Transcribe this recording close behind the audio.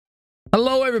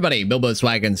Hello everybody, Bilbo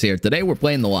Swaggins here. Today we're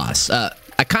playing The Lost.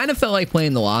 I kind of felt like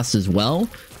playing The Lost as well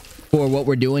for what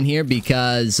we're doing here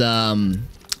because we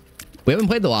haven't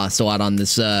played The Lost a lot on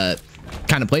this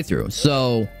kind of playthrough.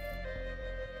 So,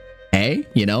 hey,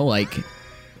 you know, like,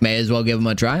 may as well give them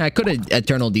a try. I could have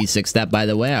Eternal D6 that, by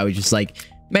the way. I was just like,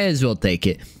 may as well take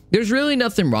it. There's really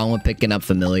nothing wrong with picking up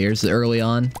familiars early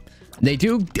on. They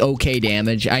do okay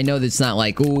damage. I know that's not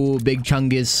like, ooh, big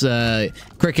Chungus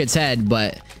Cricket's head,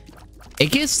 but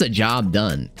it gets the job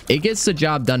done. It gets the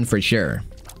job done for sure.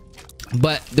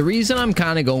 But the reason I'm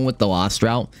kind of going with the Lost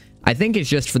route, I think it's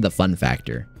just for the fun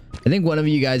factor. I think one of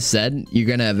you guys said you're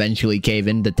going to eventually cave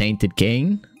into Tainted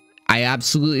Cane. I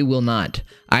absolutely will not.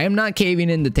 I am not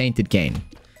caving into Tainted Cane.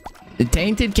 The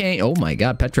Tainted Cane... Oh my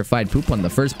god, petrified poop on the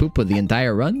first poop of the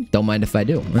entire run? Don't mind if I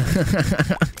do.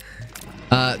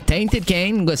 Tainted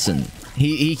Cane, listen.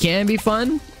 He can be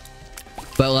fun.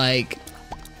 But like...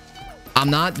 I'm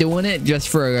not doing it just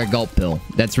for a gulp pill.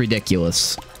 That's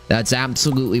ridiculous. That's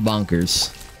absolutely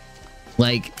bonkers.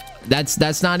 Like,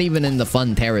 that's not even in the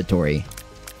fun territory.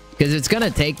 Because it's gonna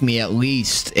take me at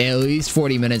least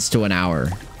 40 minutes to an hour.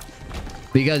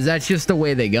 Because that's just the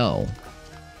way they go.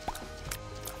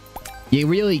 You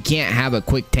really can't have a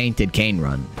quick Tainted Cane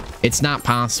run. It's not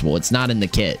possible. It's not in the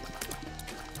kit.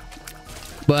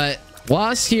 But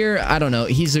Lost here, I don't know.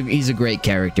 He's a great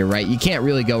character, right? You can't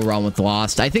really go wrong with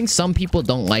Lost. I think some people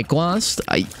don't like Lost.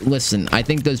 Listen, I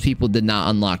think those people did not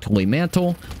unlock Holy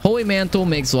Mantle. Holy Mantle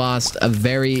makes Lost a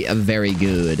very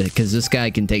good, because this guy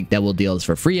can take double deals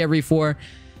for free every 4.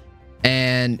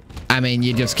 And I mean,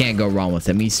 you just can't go wrong with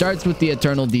him. He starts with the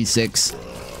Eternal D6.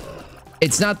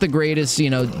 It's not the greatest,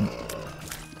 you know,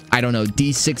 I don't know,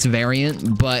 D6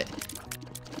 variant, but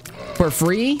for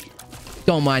free,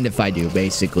 don't mind if I do,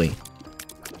 basically.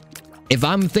 If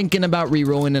I'm thinking about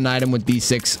re-rolling an item with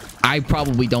D6, I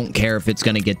probably don't care if it's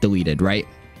going to get deleted, right?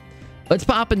 Let's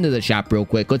pop into the shop real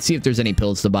quick. Let's see if there's any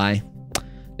pills to buy.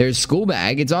 There's School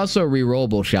Bag. It's also a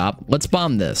re-rollable shop. Let's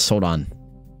bomb this. Hold on.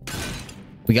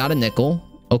 We got a nickel.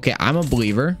 Okay, I'm a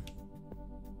believer.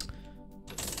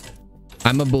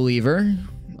 I'm a believer.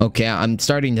 Okay, I'm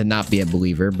starting to not be a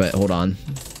believer, but hold on.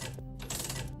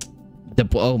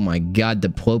 Oh my god,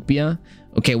 Diplopia.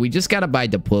 Okay, we just gotta buy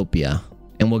Diplopia.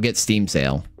 And we'll get Steam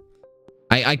Sale.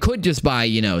 I could just buy,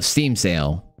 you know, Steam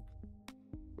Sale.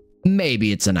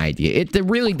 Maybe it's an idea. It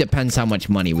really depends how much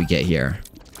money we get here.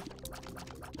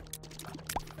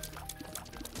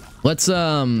 Let's,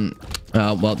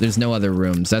 well, there's no other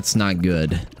rooms. That's not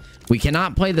good. We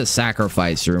cannot play the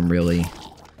Sacrifice Room, really.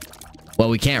 Well,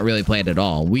 we can't really play it at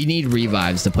all. We need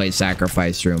revives to play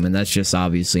Sacrifice Room, and that's just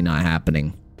obviously not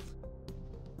happening.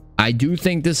 I do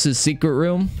think this is Secret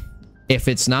Room. If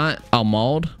it's not, I'll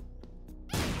mold.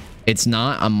 It's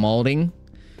not, I'm molding.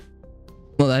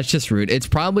 Well, that's just rude. It's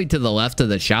probably to the left of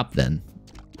the shop then.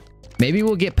 Maybe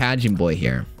we'll get Pageant Boy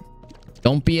here.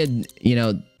 Don't be a, you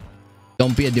know,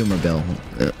 don't be a doomer, Bill.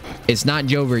 It's not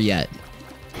Jover yet.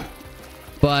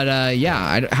 But,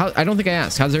 yeah, I don't think I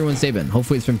asked. How's everyone's day been?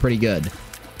 Hopefully it's been pretty good.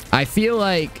 I feel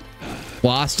like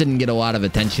Lost didn't get a lot of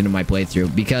attention in my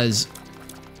playthrough because...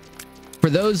 For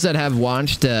those that have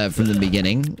watched from the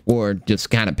beginning, or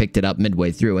just kind of picked it up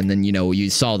midway through, and then, you know,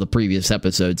 you saw the previous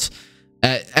episodes,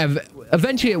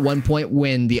 eventually at one point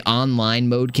when the online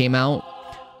mode came out,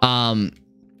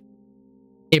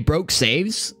 it broke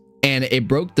saves, and it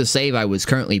broke the save I was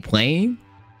currently playing.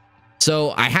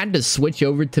 So I had to switch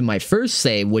over to my first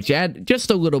save, which had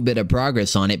just a little bit of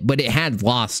progress on it, but it had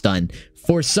Lost done.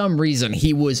 For some reason,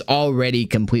 he was already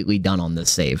completely done on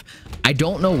this save. I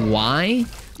don't know why.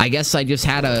 I guess I just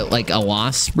had a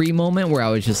Lost spree moment where I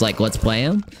was just like, let's play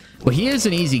him. But he is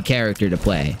an easy character to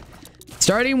play.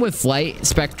 Starting with Flight,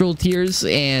 Spectral Tears,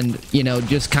 and, you know,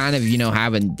 just kind of, you know,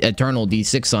 having Eternal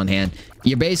D6 on hand,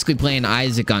 you're basically playing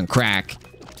Isaac on crack.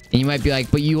 And you might be like,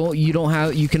 but you don't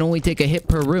have, you can only take a hit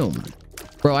per room.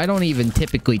 Bro, I don't even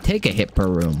typically take a hit per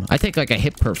room. I take like a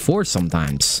hit per 4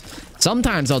 sometimes.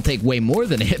 Sometimes I'll take way more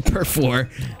than a hit per 4,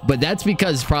 but that's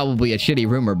because probably a shitty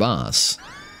room or boss.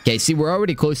 Okay, see, we're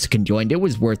already close to Conjoined. It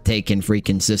was worth taking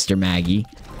freaking Sister Maggie.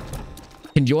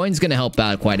 Conjoined's gonna help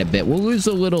out quite a bit. We'll lose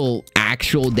a little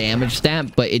actual damage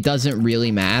stat, but it doesn't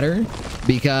really matter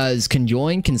because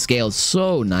Conjoined can scale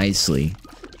so nicely.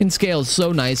 Can scale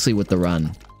so nicely with the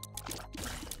run.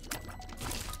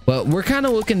 But we're kind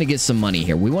of looking to get some money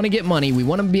here. We want to get money. We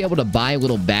want to be able to buy a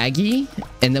little baggie,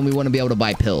 and then we want to be able to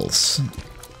buy pills.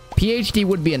 PhD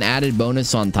would be an added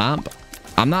bonus on top.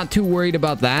 I'm not too worried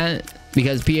about that.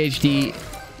 Because PhD,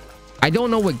 I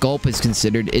don't know what gulp is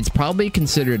considered. It's probably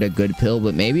considered a good pill,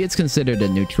 but maybe it's considered a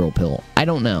neutral pill. I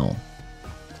don't know.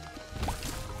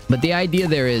 But the idea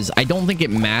there is, I don't think it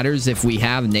matters if we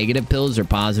have negative pills or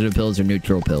positive pills or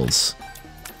neutral pills.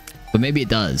 But maybe it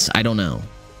does. I don't know.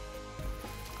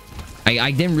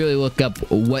 I didn't really look up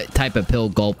what type of pill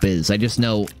gulp is. I just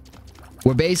know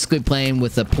we're basically playing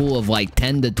with a pool of like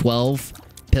 10 to 12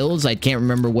 pills. I can't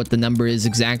remember what the number is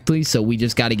exactly, so we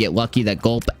just got to get lucky that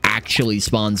gulp actually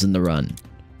spawns in the run.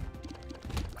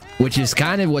 Which is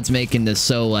kind of what's making this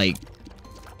so, like,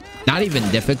 not even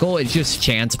difficult. It's just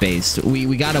chance-based.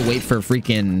 We got to wait for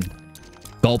freaking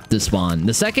gulp to spawn.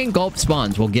 The second gulp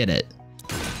spawns, we'll get it.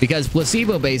 Because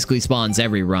placebo basically spawns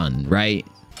every run, right?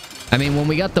 I mean, when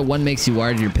we got the one makes you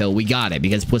larger pill, we got it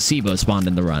because placebo spawned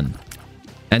in the run.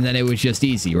 And then it was just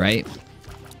easy, right?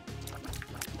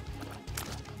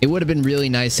 It would have been really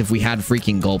nice if we had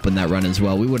freaking gulp in that run as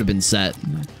well. We would have been set.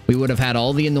 We would have had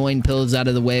all the annoying pills out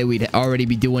of the way. We'd already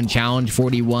be doing challenge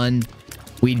 41.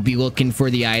 We'd be looking for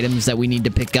the items that we need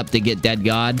to pick up to get Dead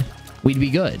God. We'd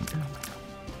be good.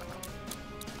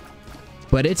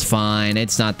 But it's fine.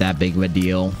 It's not that big of a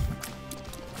deal.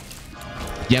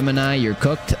 Gemini, you're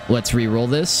cooked. Let's re-roll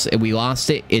this. If we lost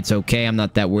it, it's okay. I'm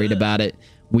not that worried about it.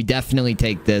 We definitely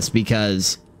take this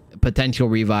because potential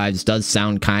revives does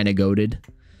sound kind of goated.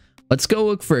 Let's go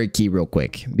look for a key real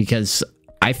quick because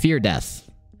I fear death.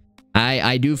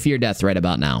 I do fear death right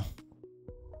about now.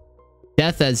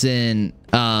 Death as in,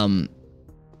 I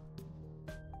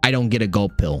don't get a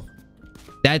gulp pill.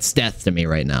 That's death to me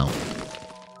right now.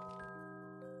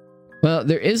 Well,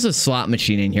 there is a slot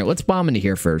machine in here. Let's bomb into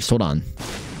here first. Hold on.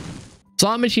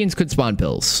 Slot machines could spawn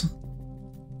pills.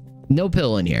 No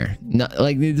pill in here. No,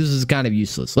 like, this is kind of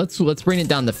useless. Let's bring it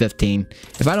down to 15.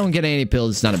 If I don't get any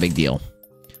pills, it's not a big deal.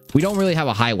 We don't really have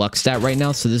a high luck stat right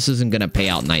now, so this isn't going to pay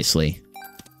out nicely.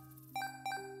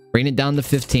 Bring it down to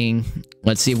 15.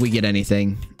 Let's see if we get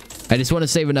anything. I just want to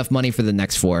save enough money for the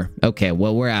next 4. Okay,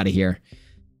 well, we're out of here.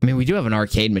 I mean, we do have an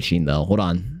arcade machine, though. Hold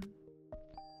on.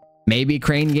 Maybe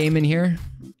crane game in here?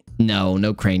 No,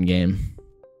 no crane game.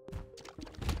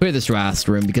 Clear this last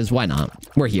room, because why not?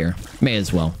 We're here. May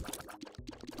as well.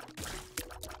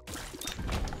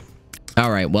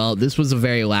 Alright, well, this was a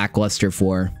very lackluster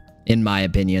 4, in my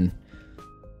opinion.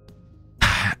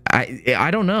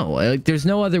 I don't know. Like, there's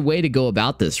no other way to go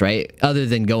about this, right? Other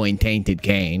than going Tainted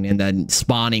Cane and then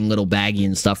spawning little baggy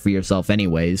and stuff for yourself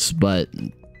anyways. But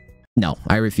no,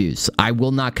 I refuse. I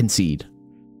will not concede.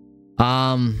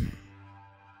 I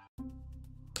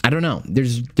don't know.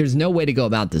 There's no way to go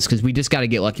about this because we just got to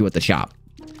get lucky with the shop.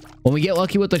 When we get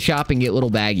lucky with the shop and get little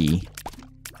baggy.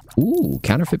 Ooh,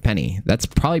 counterfeit penny. That's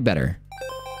probably better.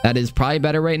 That is probably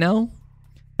better right now.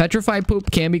 Petrified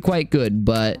poop can be quite good,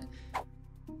 but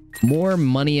more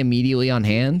money immediately on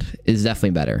hand is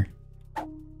definitely better.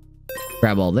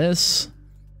 Grab all this.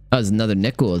 That was another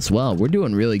nickel as well. We're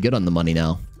doing really good on the money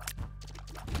now.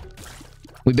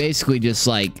 We basically just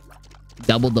like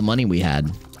doubled the money we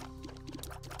had.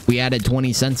 We added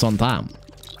 20 cents on top.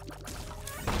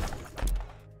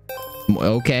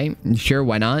 Okay, sure,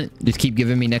 why not? Just keep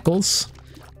giving me nickels.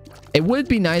 It would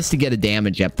be nice to get a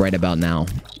damage up right about now.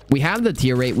 We have the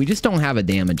tier rate, we just don't have a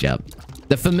damage up.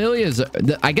 The familiars,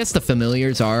 I guess the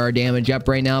familiars are our damage up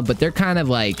right now, but they're kind of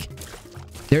like,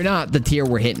 they're not the tier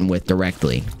we're hitting with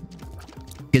directly.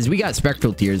 Because we got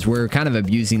spectral tiers, we're kind of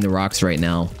abusing the rocks right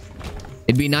now.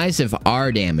 It'd be nice if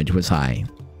our damage was high.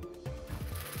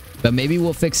 But maybe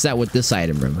we'll fix that with this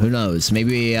item room. Who knows?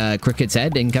 Maybe Cricket's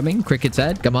Head incoming. Cricket's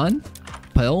Head, come on.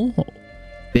 Pill.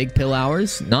 Big pill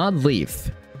hours. Nod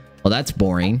leaf. Well, that's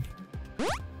boring.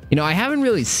 You know, I haven't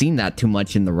really seen that too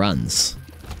much in the runs.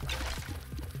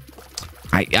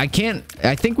 I can't...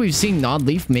 I think we've seen Nod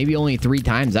leaf maybe only 3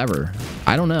 times ever.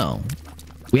 I don't know.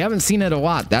 We haven't seen it a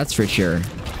lot, that's for sure.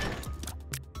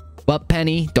 But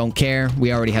penny, don't care.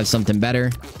 We already have something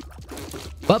better.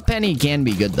 But penny can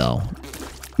be good, though.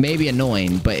 Maybe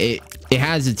annoying, but it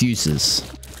has its uses.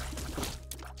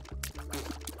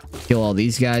 Kill all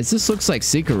these guys. This looks like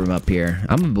secret room up here.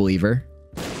 I'm a believer.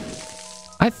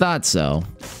 I thought so.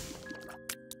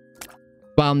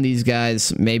 Bomb these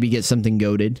guys. Maybe get something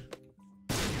goated.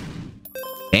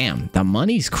 Damn, the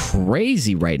money's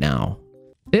crazy right now.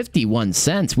 51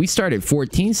 cents. We started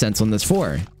 14 cents on this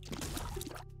 4.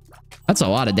 That's a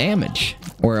lot of damage.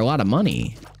 Or a lot of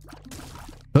money.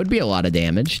 Could be a lot of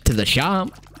damage to the shop.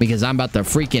 Because I'm about to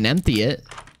freaking empty it.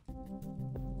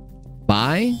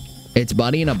 Buy. It's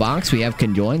Buddy in a box. We have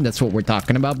conjoined. That's what we're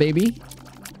talking about, baby.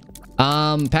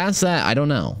 Past that, I don't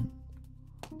know.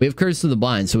 We have Curse to the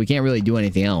Blind, so we can't really do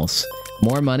anything else.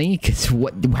 More money?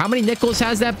 What? How many nickels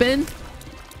has that been?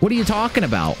 What are you talking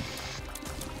about?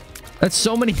 That's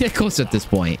so many nickels at this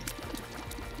point.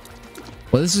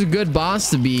 Well, this is a good boss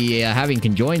to be having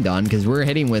conjoined on, because we're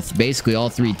hitting with basically all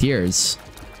 3 tiers.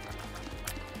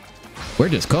 We're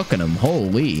just cooking him.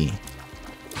 Holy.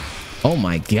 Oh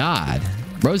my god.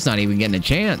 Bro's not even getting a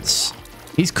chance.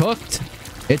 He's cooked.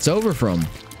 It's over for him.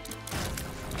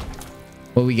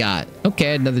 What we got?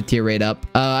 Okay, another tier rate up.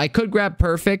 I could grab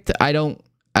perfect. I don't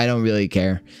really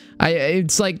care.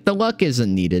 It's like the luck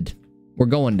isn't needed. We're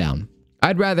going down.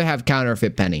 I'd rather have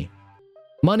counterfeit penny.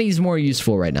 Money's more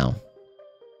useful right now.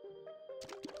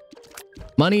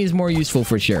 Money is more useful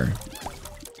for sure.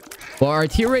 Well, our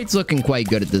tier rate's looking quite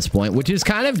good at this point, which is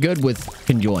kind of good with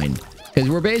conjoined. Because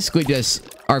we're basically just...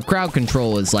 Our crowd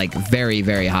control is like very,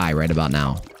 very high right about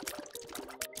now.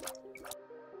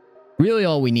 Really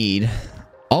all we need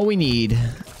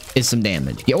is some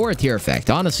damage. Yeah, or a tier effect.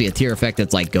 Honestly, a tier effect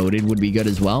that's like goated would be good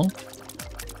as well.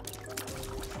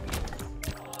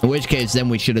 In which case, then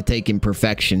we should have taken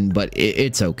perfection, but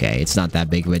it's okay. It's not that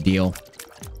big of a deal.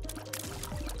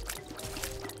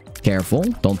 Careful.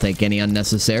 Don't take any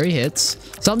unnecessary hits.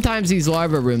 Sometimes these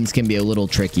larva rooms can be a little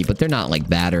tricky, but they're not like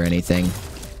bad or anything.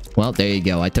 Well, there you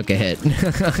go. I took a hit.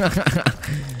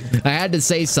 I had to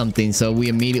say something, so we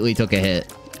immediately took a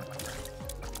hit.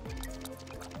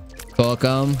 Fuck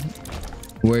 'em.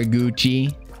 We're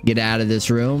Gucci. Get out of this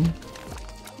room.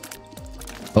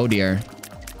 Oh dear.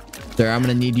 Sir, I'm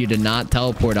gonna need you to not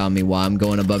teleport on me while I'm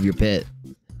going above your pit.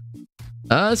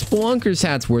 Spelunker's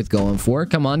hat's worth going for.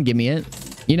 Come on, give me it.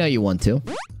 You know you want to.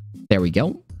 There we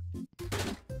go.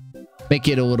 Make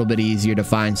it a little bit easier to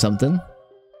find something.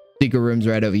 Secret room's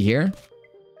right over here.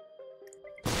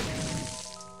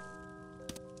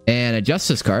 And a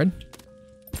justice card.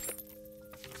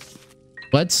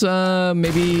 Let's,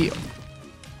 maybe...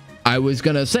 I was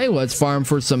gonna say, let's farm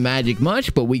for some magic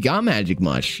mush, but we got magic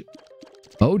mush.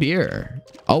 Oh, dear.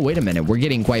 Oh, wait a minute. We're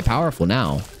getting quite powerful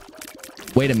now.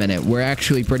 Wait a minute. We're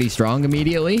actually pretty strong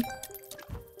immediately.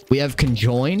 We have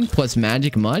conjoin plus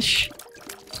magic mush.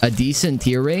 A decent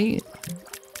tier rate.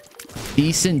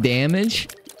 Decent damage.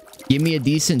 Give me a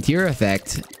decent tier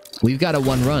effect. We've got a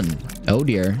 1 run. Oh,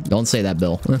 dear. Don't say that,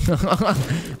 Bill.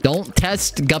 Don't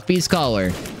test Guppy's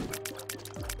collar.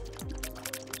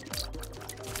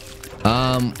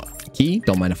 Key.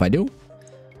 Don't mind if I do.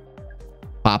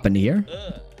 Pop into here.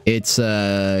 It's,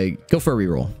 go for a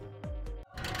reroll.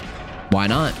 Why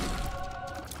not?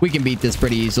 We can beat this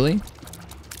pretty easily.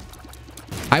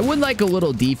 I would like a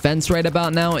little defense right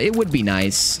about now. It would be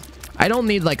nice. I don't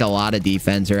need like a lot of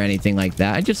defense or anything like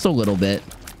that. Just a little bit.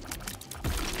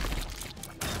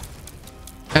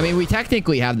 I mean, we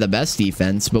technically have the best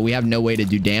defense, but we have no way to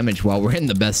do damage while we're in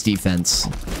the best defense.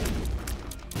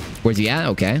 Where's he at?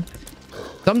 Okay.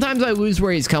 Sometimes I lose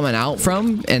where he's coming out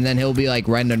from, and then he'll be like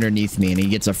right underneath me, and he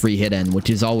gets a free hit in, which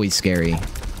is always scary.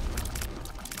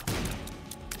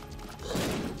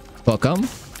 Hook him.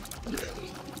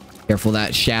 Careful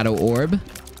that shadow orb.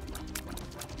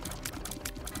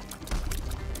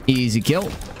 Easy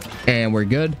kill. And we're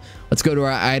good. Let's go to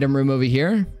our item room over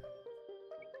here.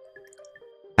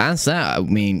 Past that, I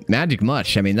mean, magic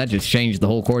mush. I mean, that just changed the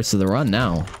whole course of the run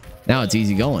now. Now it's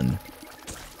easy going.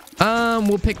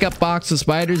 We'll pick up box of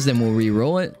spiders, then we'll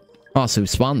re-roll it. Also,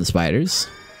 spawn the spiders.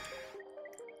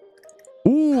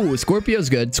 Ooh, Scorpio's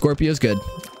good. Scorpio's good.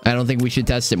 I don't think we should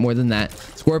test it more than that.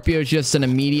 Scorpio's just an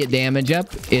immediate damage up.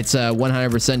 It's a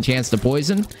 100% chance to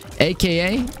poison.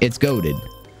 AKA, it's goated.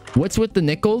 What's with the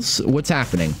nickels? What's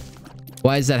happening?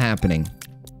 Why is that happening?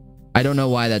 I don't know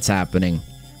why that's happening.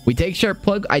 We take Sharp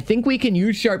Plug. I think we can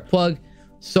use Sharp Plug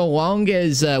so long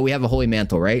as we have a Holy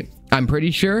Mantle, right? I'm pretty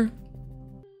sure.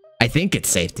 I think it's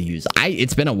safe to use.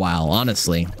 It's been a while,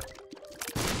 honestly.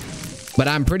 But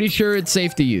I'm pretty sure it's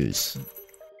safe to use.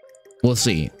 We'll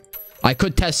see. I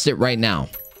could test it right now.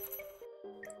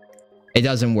 It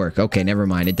doesn't work. Okay, never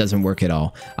mind. It doesn't work at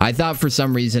all. I thought for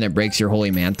some reason it breaks your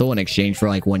Holy Mantle in exchange for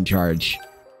like 1 charge.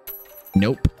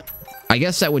 Nope. I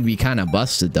guess that would be kind of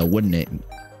busted though, wouldn't it?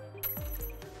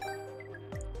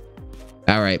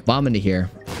 Alright, bomb into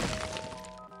here.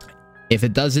 If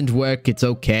it doesn't work, it's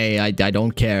okay. I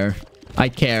don't care. I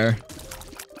care.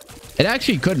 It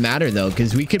actually could matter though,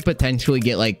 because we could potentially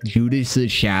get like Judas's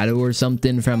shadow or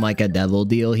something from like a devil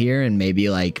deal here, and maybe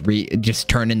like just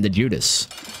turn into Judas,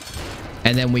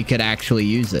 and then we could actually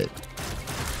use it.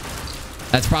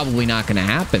 That's probably not going to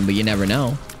happen, but you never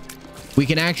know. We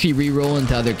can actually re-roll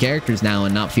into other characters now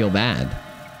and not feel bad.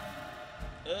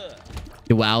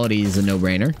 Duality is a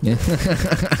no-brainer.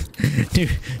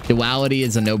 Duality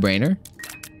is a no-brainer.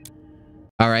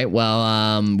 All right,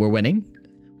 well, we're winning.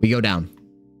 We go down.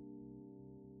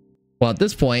 Well, at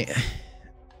this point,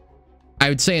 I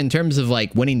would say in terms of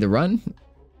like winning the run,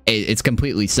 it's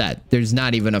completely set. There's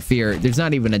not even a fear. There's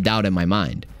not even a doubt in my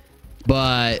mind.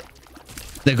 But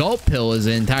the gulp pill is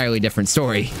an entirely different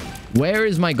story. Where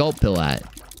is my gulp pill at?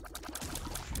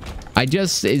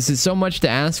 Is it so much to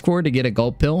ask for to get a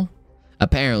gulp pill?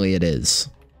 Apparently it is.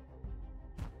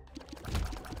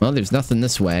 Well, there's nothing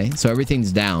this way, so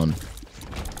everything's down.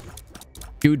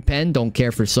 Dude pen, don't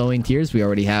care for sowing tears. We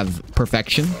already have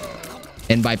perfection.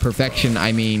 And by perfection,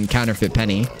 I mean counterfeit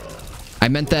penny. I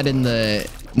meant that in the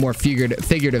more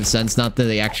figurative sense, not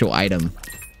the actual item.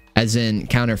 As in,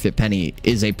 counterfeit penny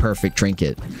is a perfect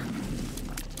trinket.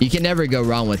 You can never go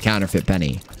wrong with counterfeit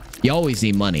penny. You always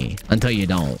need money until you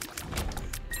don't.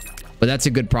 But that's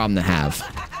a good problem to have.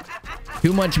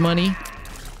 Too much money,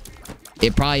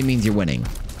 it probably means you're winning.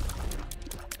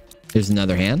 There's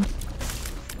another hand.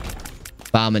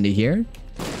 Bomb into here.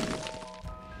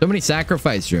 So many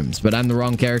sacrifice rooms, but I'm the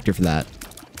wrong character for that.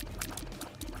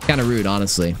 Kind of rude,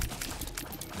 honestly.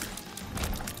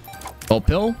 Gulp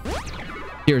pill.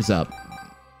 Tears up.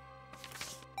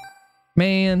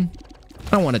 Man, I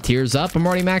don't want to tears up. I'm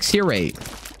already max tear rate.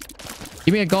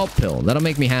 Give me a gulp pill. That'll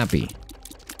make me happy.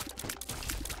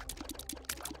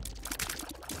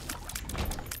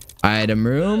 Item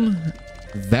room.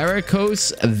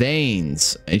 Varicose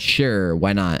veins. Sure,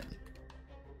 why not?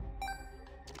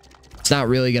 It's not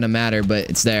really gonna matter, but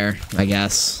it's there, I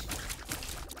guess.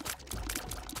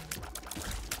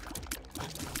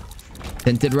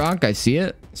 Tinted rock, I see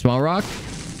it. Small rock.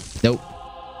 Nope.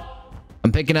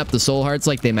 I'm picking up the soul hearts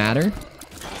like they matter.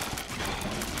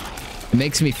 It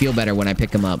makes me feel better when I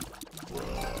pick them up.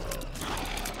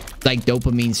 It's like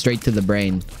dopamine straight to the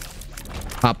brain.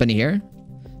 Pop into here.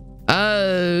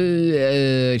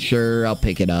 Sure, I'll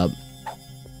pick it up.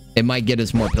 It might get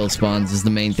us more pill spawns is the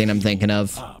main thing I'm thinking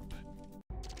of.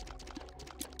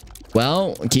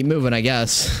 Well, keep moving, I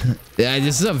guess.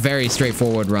 This is a very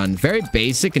straightforward run. Very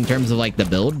basic in terms of, like, the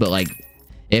build, but, like,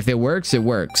 if it works, it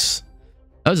works.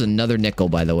 That was another nickel,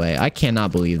 by the way. I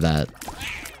cannot believe that.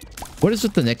 What is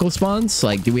with the nickel spawns?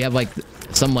 Like, do we have, like,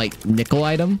 some, like, nickel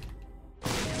item?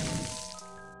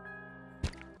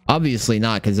 Obviously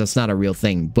not, because that's not a real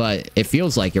thing, but it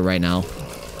feels like it right now.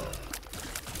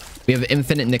 We have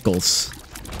infinite nickels.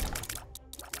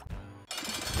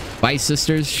 Vice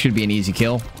Sisters should be an easy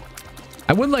kill.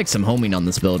 I would like some homing on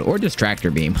this build, or just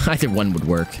tractor beam. Either one would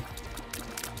work.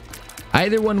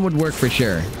 Either one would work for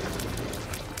sure.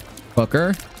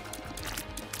 Hooker.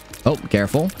 Oh,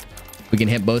 careful. We can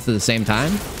hit both at the same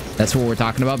time. That's what we're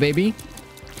talking about, baby.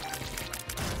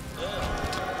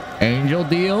 Angel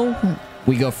deal.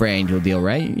 We go for angel deal,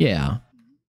 right? Yeah.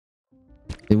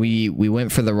 We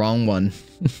went for the wrong one.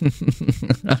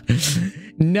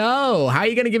 No! How are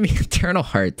you gonna give me eternal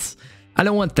hearts? I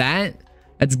don't want that.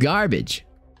 That's garbage.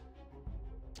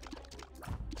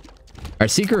 Our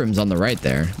secret room's on the right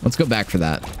there. Let's go back for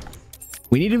that.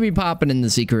 We need to be popping in the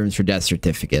secret rooms for death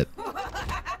certificate.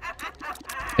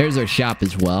 There's our shop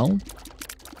as well.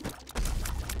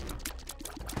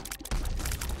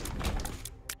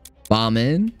 Bomb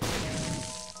in.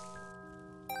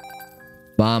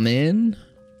 Bomb in.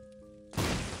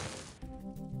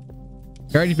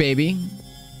 Charge baby.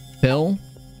 Pill.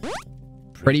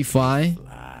 Pretty fly.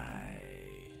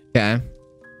 Okay.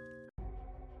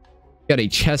 Got a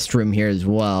chest room here as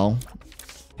well.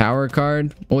 Power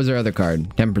card. What was our other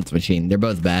card? Temperance machine. They're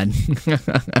both bad.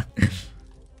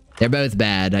 They're both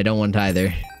bad. I don't want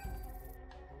either.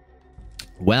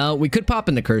 Well, we could pop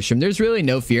in the curse room. There's really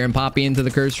no fear in popping into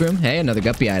the curse room. Hey, another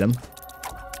guppy item.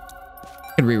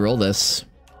 Could re-roll this.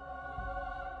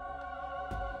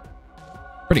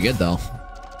 Pretty good, though.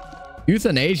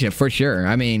 Euthanasia, for sure.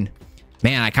 I mean,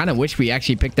 man, I kind of wish we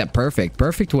actually picked that perfect.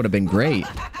 Perfect would have been great.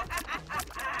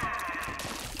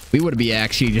 We would be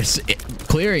actually just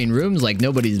clearing rooms like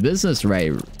nobody's business,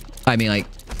 right? I mean, like,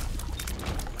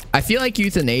 I feel like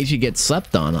euthanasia gets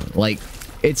slept on. Like,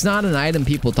 it's not an item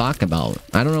people talk about.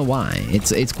 I don't know why.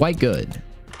 It's quite good.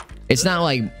 It's not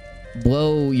like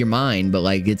blow your mind, but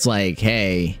like it's like,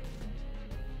 hey,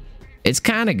 it's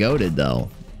kind of goated though.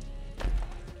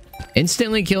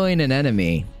 Instantly killing an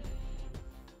enemy.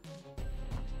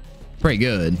 Pretty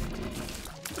good.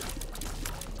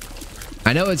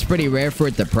 I know it's pretty rare for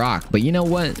it to proc, but you know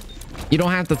what? You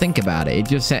don't have to think about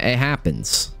it. It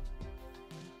happens.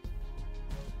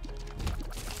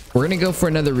 We're gonna go for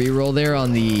another reroll there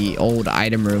on the old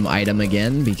item room item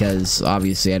again, because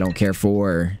obviously I don't care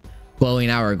for glowing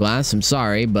hourglass. I'm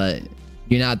sorry, but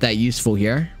you're not that useful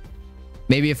here.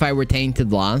 Maybe if I were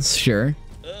tainted loss, sure.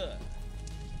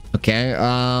 Okay,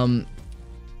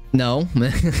 no.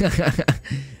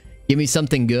 Give me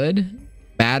something good.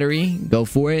 Battery, go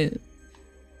for it.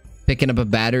 Picking up a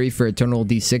battery for Eternal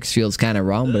D6 feels kind of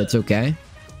wrong, but it's okay.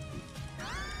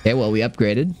 Okay, well, we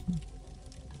upgraded.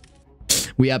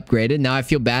 We upgraded. Now I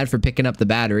feel bad for picking up the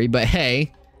battery, but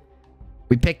hey,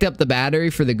 we picked up the battery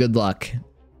for the good luck.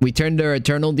 We turned our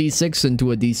Eternal D6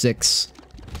 into a D6.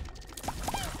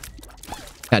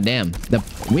 God damn.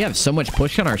 We have so much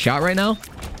push on our shot right now.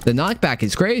 The knockback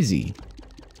is crazy.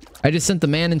 I just sent the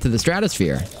man into the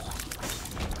stratosphere.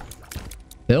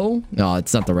 Pill? No,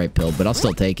 it's not the right pill, but I'll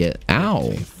still take it.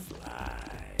 Ow.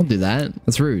 Don't do that.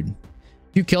 That's rude.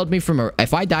 If you killed me from a...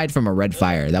 If I died from a red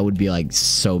fire, that would be like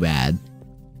so bad.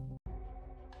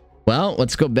 Well,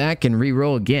 let's go back and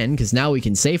re-roll again, because now we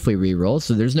can safely re-roll,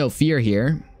 so there's no fear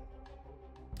here.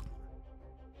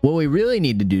 What we really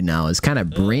need to do now is kind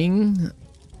of bring...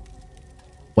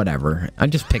 Whatever. I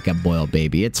just pick up Boil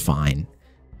Baby. It's fine.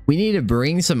 We need to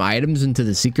bring some items into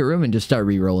the secret room and just start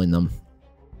re-rolling them.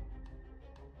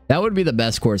 That would be the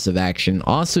best course of action.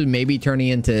 Also, maybe turning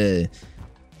into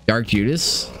Dark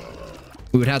Judas.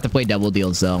 We would have to play double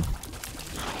deals, though.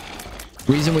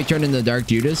 Reason we turn into Dark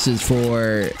Judas is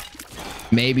for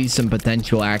maybe some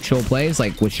potential actual plays,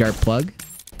 like with Sharp Plug.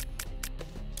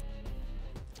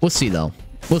 We'll see, though.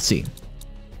 We'll see.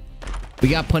 We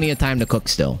got plenty of time to cook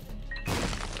still.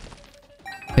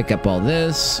 Pick up all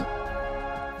this.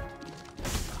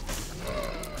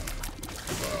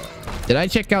 Did I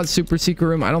check out Super Secret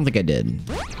Room? I don't think I did.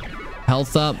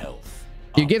 Health up.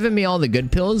 You're giving me all the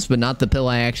good pills, but not the pill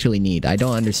I actually need. I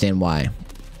don't understand why.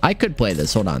 I could play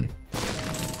this. Hold on.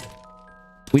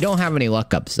 We don't have any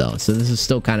luck ups, though, so this is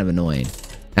still kind of annoying.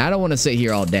 I don't want to sit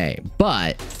here all day,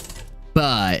 but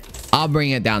I'll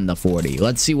bring it down to 40.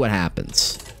 Let's see what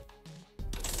happens.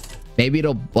 Maybe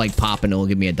it'll, like, pop and it'll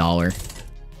give me $1.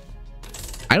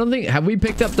 I don't think... Have we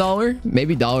picked up $1?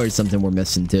 Maybe $1 is something we're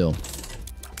missing, too.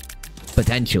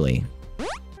 Potentially.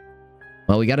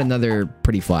 Well, we got another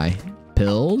pretty fly.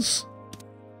 Pills.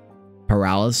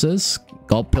 Paralysis.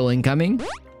 Gulp pill incoming.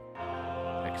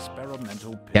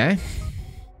 Experimental pill. Okay.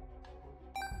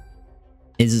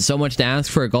 Is it so much to ask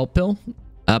for a gulp pill?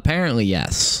 Apparently,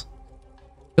 yes.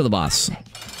 Kill the boss.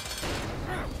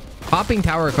 Popping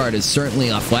tower card is certainly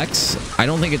a flex. I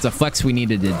don't think it's a flex we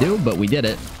needed to do, but we did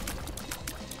it.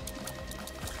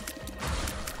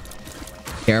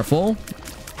 Careful.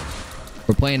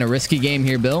 We're playing a risky game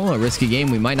here, Bill. A risky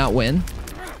game we might not win.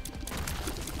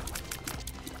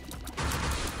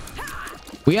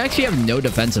 We actually have no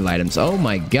defensive items. Oh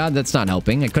my god, that's not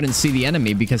helping. I couldn't see the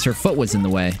enemy because her foot was in the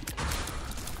way.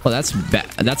 Well, that's bad.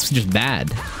 That's just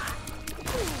bad.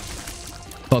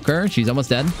 Hook her. She's almost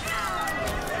dead.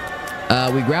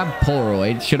 We grab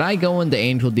Polaroid. Should I go into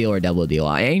Angel Deal or Devil Deal?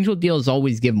 Angel Deals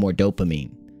always give more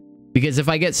dopamine. Because if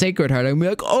I get Sacred Heart, I'm gonna be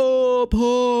like, oh,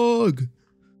 Pog!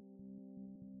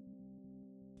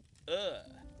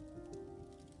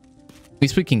 At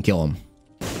least we can kill him.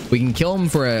 We can kill him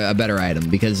for a better item,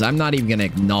 because I'm not even gonna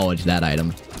acknowledge that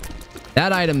item.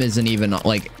 That item isn't even,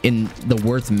 like, in the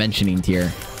worth mentioning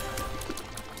tier.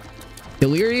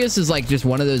 Delirious is, like, just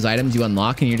one of those items you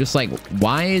unlock, and you're just like,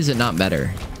 why is it not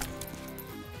better?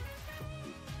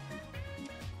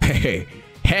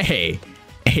 Hey,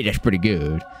 that's pretty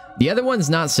good. The other one's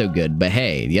not so good, but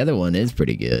hey, the other one is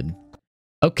pretty good.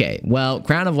 Okay, well,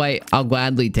 Crown of Light, I'll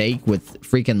gladly take with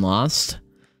freaking Lost.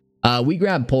 We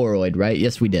grabbed Polaroid, right?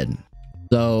 Yes, we did.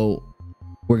 So,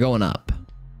 we're going up.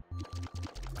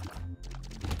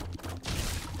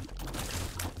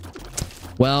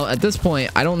 Well, at this point,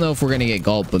 I don't know if we're going to get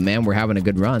Gulp, but man, we're having a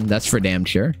good run. That's for damn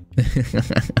sure.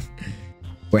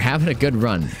 We're having a good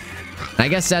run. I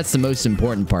guess that's the most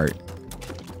important part.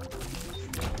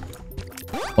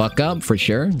 Luck up, for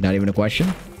sure. Not even a question.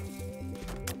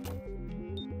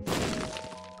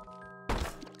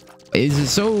 Is it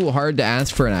so hard to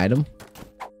ask for an item?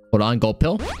 Hold on, Gulp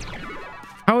Pill.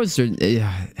 How is there...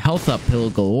 health up pill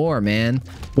galore, man.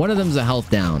 One of them's a health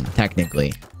down,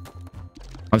 technically.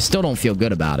 I still don't feel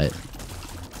good about it.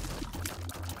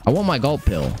 I want my Gulp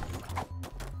Pill.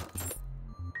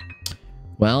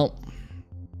 Well,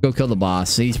 go kill the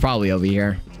boss. He's probably over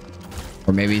here.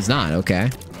 Or maybe he's not. Okay.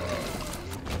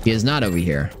 He is not over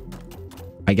here.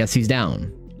 I guess he's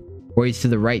down. Or he's to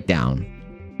the right down.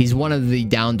 He's one of the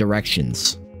down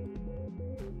directions.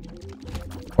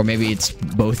 Or maybe it's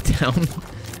both down.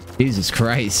 Jesus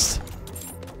Christ.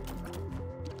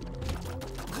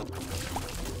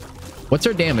 What's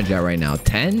our damage at right now?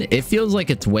 10? It feels like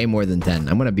it's way more than 10.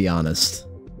 I'm gonna be honest.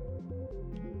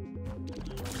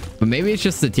 But maybe it's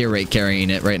just the tier rate carrying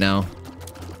it right now.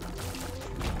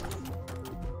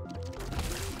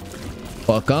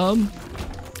 Welcome.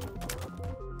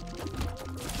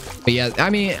 But yeah, I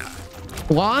mean,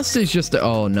 Lost is just...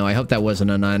 Oh no, I hope that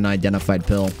wasn't an unidentified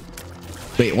pill.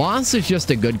 Wait, Lost is just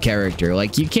a good character.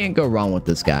 Like, you can't go wrong with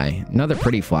this guy. Another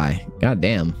pretty fly. God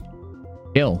damn.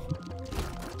 Kill.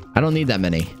 I don't need that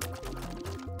many.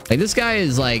 Like, this guy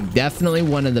is, like, definitely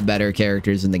one of the better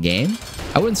characters in the game.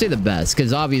 I wouldn't say the best,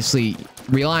 because obviously,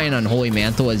 relying on Holy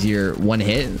Mantle as your one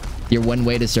hit, your one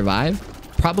way to survive,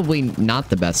 probably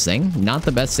not the best thing. Not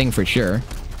the best thing for sure.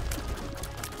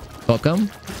 Hook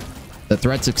him. The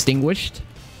threat's extinguished.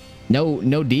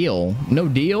 No deal. No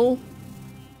deal?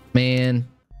 Man.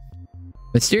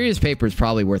 Mysterious Paper is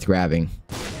probably worth grabbing.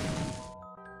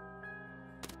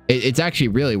 It's actually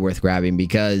really worth grabbing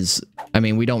because, I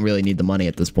mean, we don't really need the money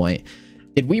at this point.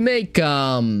 Did we make,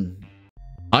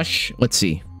 Hush? Let's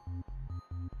see.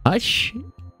 Hush?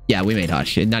 Yeah, we made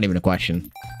Hush. Not even a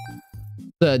question.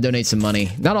 Donate some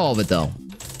money. Not all of it, though.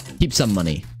 Keep some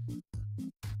money.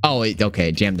 Oh, wait,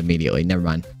 okay. Jammed immediately. Never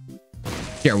mind.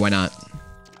 Sure, why not?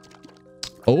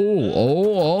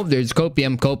 Oh, there's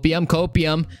copium.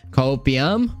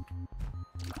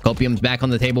 Copium's back on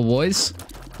the table, boys.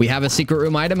 We have a secret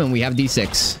room item and we have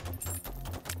D6.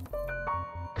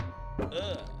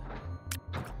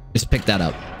 Just pick that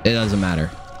up. It doesn't matter.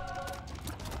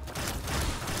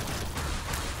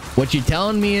 What you're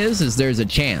telling me is there's a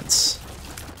chance.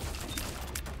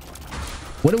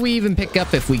 What do we even pick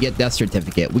up if we get Death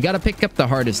Certificate? We got to pick up the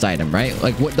hardest item, right?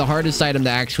 Like, what the hardest item to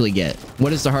actually get?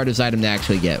 What is the hardest item to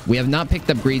actually get? We have not picked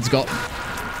up Greed's Gold.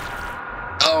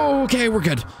 Oh, okay, we're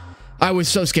good. I was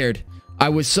so scared. I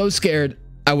was so scared.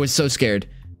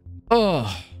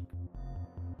 Oh.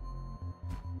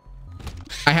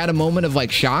 I had a moment of,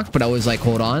 like, shock, but I was like,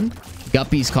 hold on.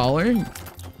 Guppy's Collar.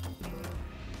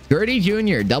 Gertie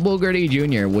Jr., double Gertie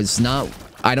Jr. was not...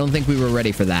 I don't think we were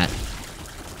ready for that.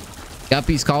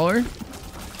 Guppy's Collar.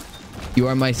 You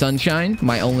are my sunshine.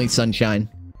 My only sunshine.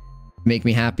 Make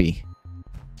me happy.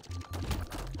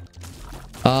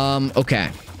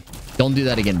 Okay. Don't do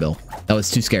that again, Bill. That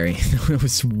was too scary. It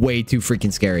was way too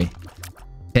freaking scary.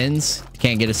 Pins.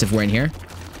 Can't get us if we're in here.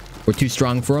 We're too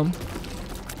strong for him.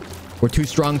 We're too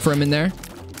strong for him in there.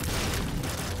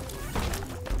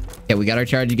 Okay, we got our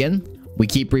charge again. We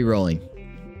keep re-rolling.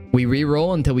 We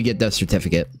re-roll until we get Death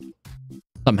Certificate.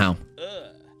 Somehow.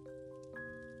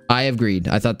 Eye of Greed.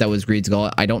 I thought that was Greed's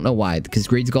Gullet. I don't know why, because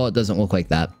Greed's Gullet doesn't look like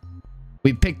that.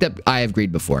 We picked up Eye of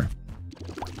Greed before.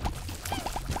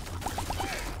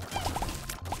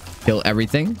 Kill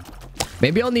everything.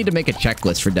 Maybe I'll need to make a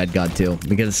checklist for Dead God too,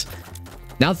 because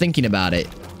now thinking about it,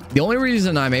 the only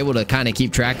reason I'm able to kind of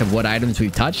keep track of what items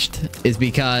we've touched is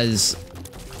because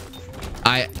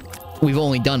we've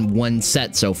only done one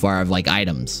set so far of, like,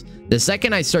 items. The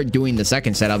second I start doing the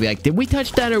second set, I'll be like, did we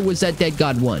touch that or was that Dead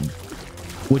God 1?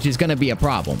 Which is going to be a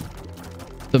problem.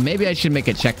 So maybe I should make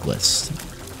a checklist.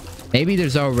 Maybe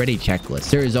there's already checklists.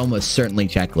 There is almost certainly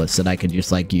checklists that I could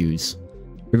just, like, use.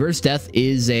 Reverse Death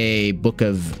is a Book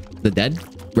of the Dead,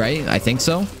 right? I think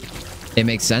so. It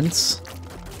makes sense.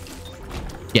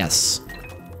 Yes.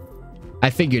 I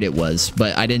figured it was,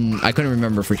 but I couldn't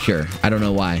remember for sure. I don't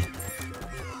know why.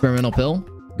 Experimental Pill.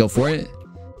 Go for it.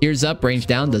 Ears up, range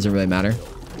down. Doesn't really matter.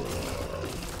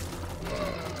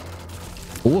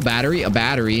 Ooh, a battery. A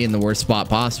battery in the worst spot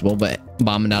possible, but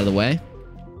bomb it out of the way.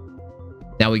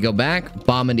 Now we go back.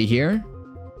 Bomb into here.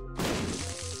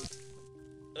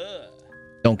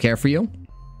 Don't care for you.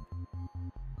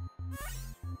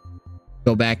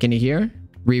 Go back into here.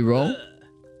 Reroll.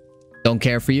 Don't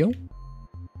care for you.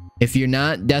 If you're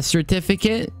not Death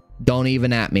Certificate, don't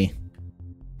even at me.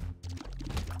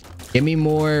 Give me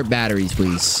more batteries,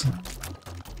 please.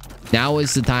 Now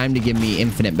is the time to give me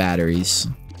infinite batteries.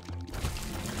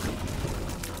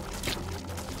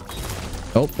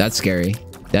 Oh, that's scary.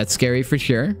 That's scary for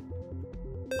sure.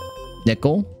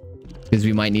 Nickel. Because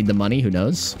we might need the money. Who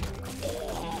knows?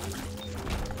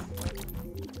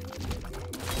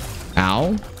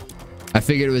 Ow. I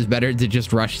figured it was better to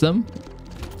just rush them.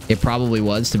 It probably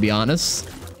was, to be honest.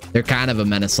 They're kind of a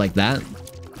menace like that.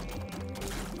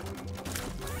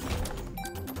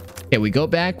 Okay, we go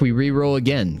back. We re-roll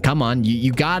again. Come on.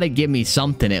 You gotta give me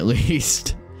something at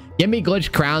least. Give me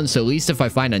Glitch Crown, so at least if I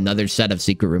find another set of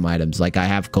secret room items, like I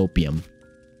have Copium.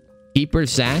 Keeper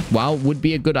Sack, while would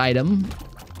be a good item.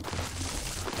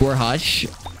 For Hush,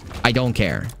 I don't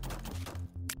care.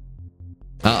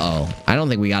 Uh-oh. I don't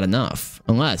think we got enough.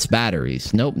 Unless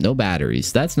batteries. Nope, no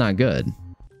batteries. That's not good.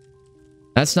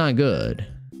 That's not good.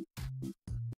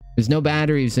 There's no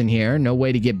batteries in here. No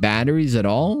way to get batteries at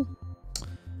all.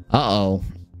 Uh-oh.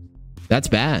 That's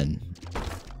bad.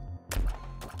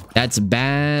 That's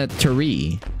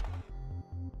battery.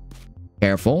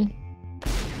 Careful.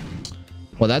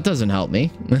 Well, that doesn't help me.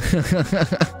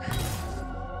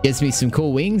 Gives me some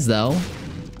cool wings, though.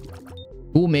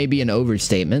 Cool, maybe an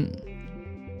overstatement.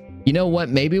 You know what?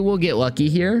 Maybe we'll get lucky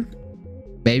here.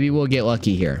 Maybe we'll get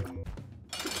lucky here.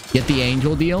 Get the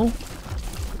angel deal.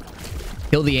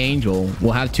 Kill the angel.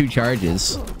 We'll have 2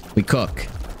 charges. We cook.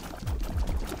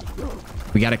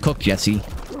 We gotta cook, Jesse.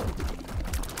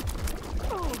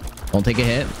 Don't take a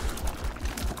hit.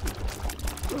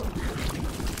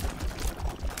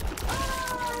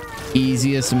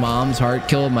 Easiest mom's heart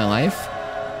kill of my life.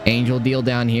 Angel deal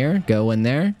down here. Go in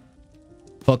there.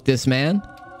 Hook this man.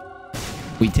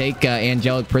 We take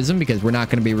Angelic Prism because we're not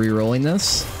going to be re-rolling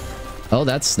this. Oh,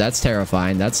 that's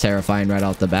terrifying. That's terrifying right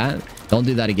off the bat. Don't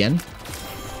do that again.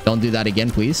 Don't do that again,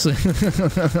 please.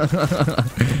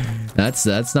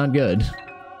 That's not good.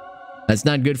 That's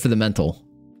not good for the mental.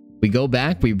 We go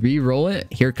back. We re-roll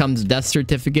it. Here comes Death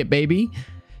Certificate, baby.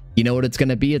 You know what it's going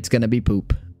to be? It's going to be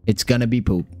poop. It's going to be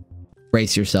poop.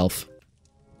 Brace yourself.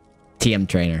 TM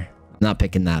Trainer. I'm not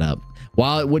picking that up.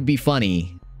 While it would be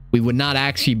funny, we would not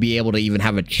actually be able to even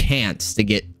have a chance to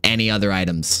get any other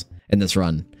items in this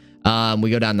run. We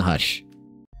go down the Hush.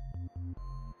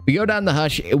 We go down the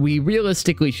Hush. We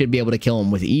realistically should be able to kill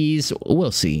him with ease.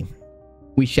 We'll see.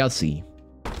 We shall see.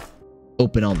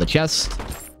 Open all the chests.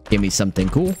 Give me something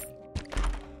cool.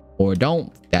 Or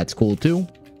don't. That's cool too.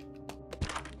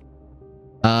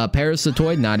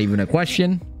 Parasitoid, not even a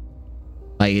question.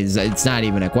 Like, it's not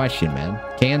even a question, man.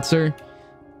 Cancer.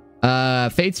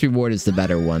 Fate's Reward is the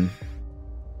better one.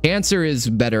 Cancer is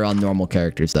better on normal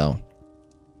characters, though.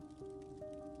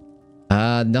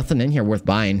 Nothing in here worth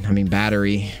buying. I mean,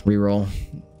 battery, reroll.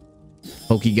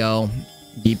 Pokego.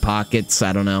 Deep pockets,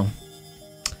 I don't know.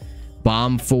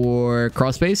 Bomb for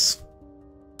crawl space.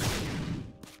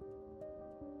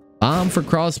 Bomb for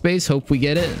crawl space. Hope we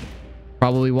get it.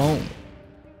 Probably won't.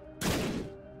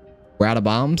 We're out of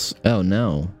bombs. Oh,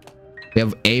 no. We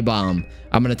have a bomb.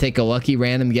 I'm going to take a lucky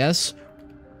random guess.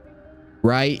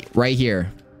 Right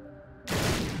here.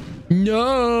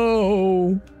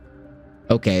 No.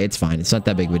 Okay, it's fine. It's not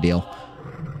that big of a deal.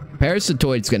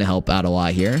 Parasitoid's going to help out a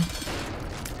lot here.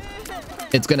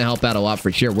 It's going to help out a lot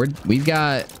for sure. We've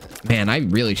got... Man, I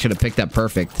really should have picked up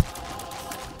perfect.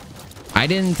 I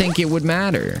didn't think it would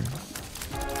matter.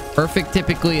 Perfect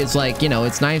typically is like, you know,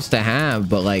 it's nice to have,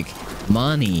 but like,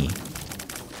 money.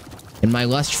 In my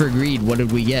lust for greed, what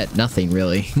did we get? Nothing,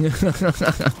 really.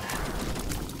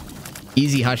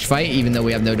 Easy Hush fight, even though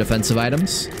we have no defensive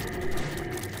items.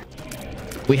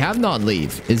 We have not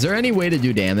leave. Is there any way to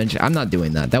do damage? I'm not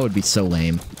doing that. That would be so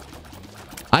lame.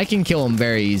 I can kill him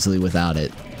very easily without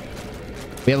it.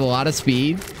 We have a lot of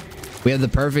speed. We have the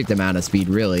perfect amount of speed,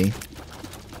 really.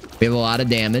 We have a lot of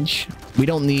damage. We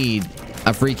don't need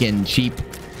a freaking cheap,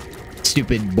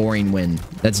 stupid, boring win.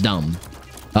 That's dumb.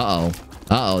 Uh-oh.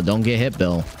 Uh-oh, don't get hit,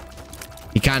 Bill.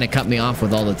 He kind of cut me off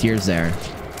with all the tears there.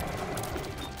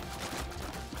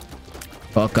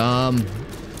 Fuck him.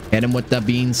 Hit him with the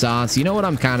bean sauce. You know what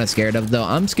I'm kind of scared of, though?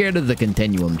 I'm scared of the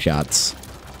continuum shots.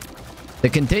 The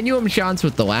continuum shots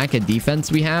with the lack of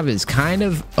defense we have is kind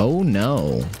of... Oh,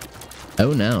 no.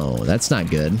 Oh, no. That's not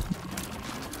good.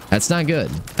 That's not good.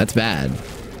 That's bad.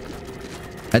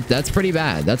 That's pretty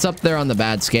bad. That's up there on the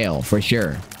bad scale, for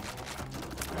sure.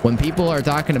 When people are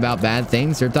talking about bad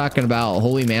things, they're talking about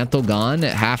Holy Mantle gone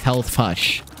at half health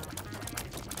Hush.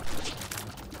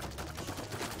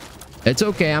 It's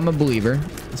okay. I'm a believer.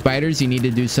 Spiders, you need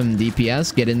to do some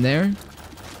DPS. Get in there.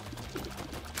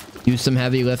 Do some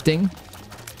heavy lifting.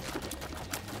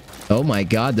 Oh my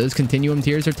god, those continuum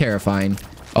tears are terrifying.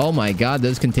 Oh my god,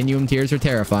 those continuum tears are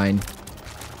terrifying.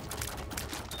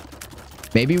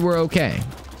 Maybe we're okay.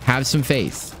 Have some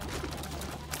faith.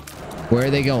 Where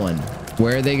are they going?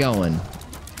 Where are they going?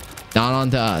 Not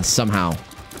onto us, somehow.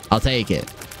 I'll take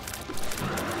it.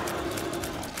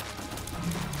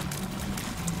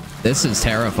 This is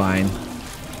terrifying.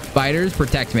 Spiders,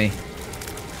 protect me.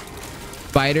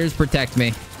 Spiders, protect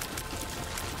me.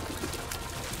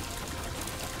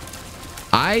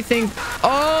 I think...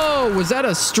 Oh, was that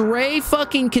a stray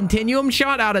fucking continuum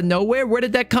shot out of nowhere? Where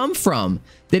did that come from?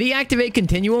 Did he activate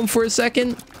continuum for a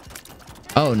second?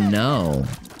 Oh, no.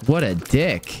 What a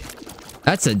dick.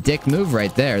 That's a dick move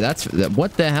right there. That's...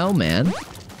 What the hell, man?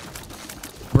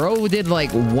 Bro did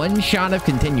like one shot of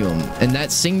continuum, and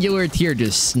that singular tear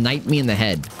just sniped me in the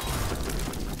head.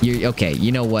 You're... Okay,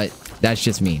 you know what? That's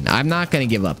just mean. I'm not gonna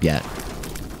give up yet.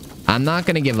 I'm not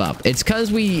gonna give up. It's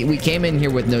because we came in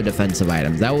here with no defensive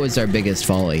items. That was our biggest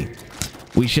folly.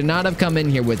 We should not have come in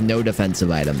here with no defensive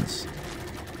items.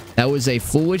 That was a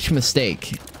foolish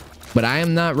mistake. But I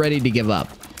am not ready to give up.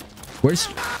 We're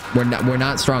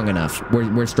not strong enough.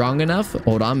 We're strong enough.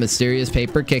 Hold on, mysterious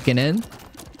paper kicking in.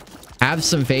 Have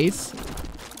some faith.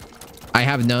 I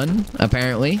have none,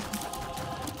 apparently.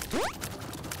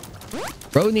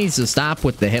 Bro needs to stop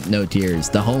with the hypno tears,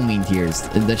 the homing tears.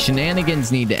 The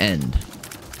shenanigans need to end.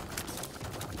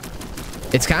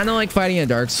 It's kind of like fighting a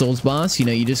Dark Souls boss. You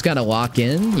know, you just gotta lock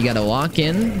in. You gotta lock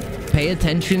in. Pay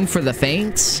attention for the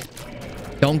feints.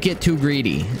 Don't get too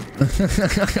greedy.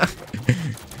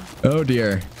 Oh,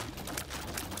 dear.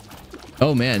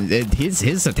 Oh, man.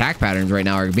 His attack patterns right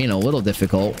now are being a little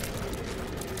difficult.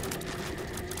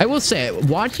 I will say,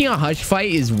 watching a Hush fight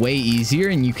is way easier,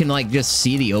 and you can, like, just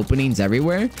see the openings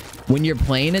everywhere. When you're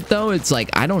playing it, though, it's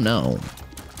like, I don't know.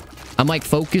 I'm, like,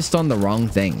 focused on the wrong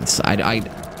things. I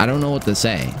don't know what to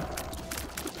say.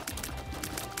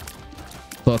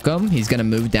 Hook him. He's going to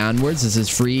move downwards. This is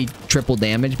free triple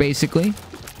damage, basically.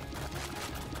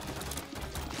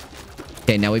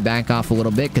 Okay, now we back off a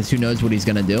little bit, because who knows what he's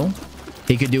going to do.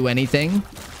 He could do anything.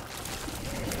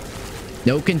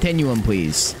 No continuum,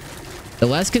 please. The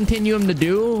less continuum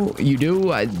you do,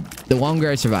 the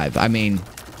longer I survive. I mean,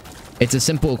 it's a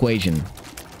simple equation.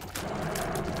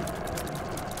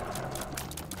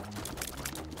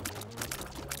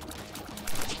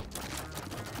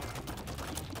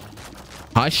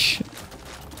 Hush.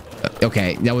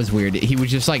 Okay, that was weird. He was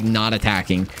just like not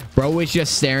attacking. Bro was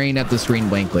just staring at the screen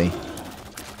blankly.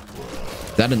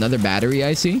 Is that another battery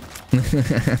I see?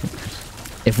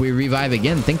 If we revive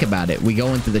again, think about it. We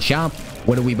go into the shop.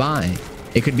 What do we buy?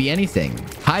 It could be anything.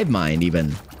 Hive Mind,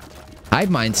 even. Hive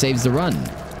Mind saves the run.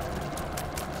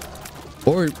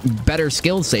 Or better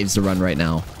skill saves the run right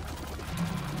now.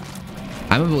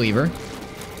 I'm a believer.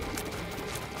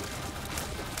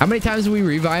 How many times have we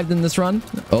revived in this run?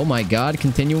 Oh my god,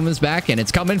 Continuum is back, and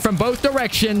it's coming from both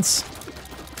directions.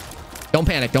 Don't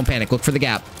panic, don't panic. Look for the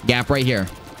gap. Gap right here.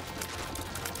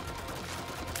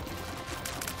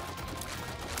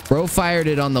 Bro fired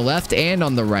it on the left and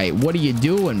on the right. What are you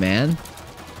doing, man?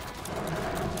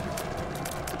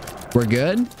 We're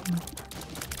good.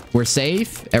 We're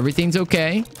safe. Everything's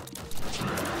okay.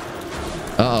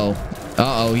 Uh-oh.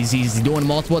 Uh-oh. He's doing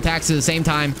multiple attacks at the same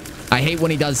time. I hate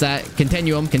when he does that.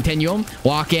 Continuum. Continuum.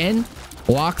 Walk in.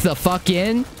 Walk the fuck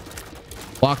in.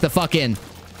 Walk the fuck in.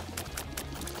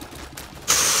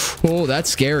 Oh, that's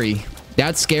scary.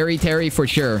 That's scary, Terry, for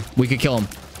sure. We could kill him.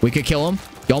 We could kill him.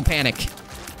 Don't panic.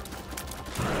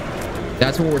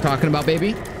 That's what we're talking about,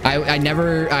 baby. I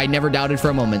never doubted for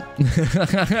a moment.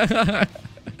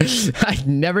 I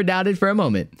never doubted for a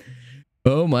moment.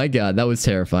 Oh my god, that was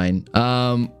terrifying.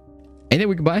 Anything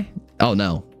we can buy? Oh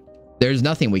no. There's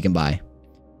nothing we can buy.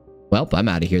 Well, I'm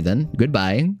out of here then.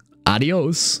 Goodbye.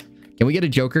 Adios. Can we get a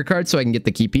Joker card so I can get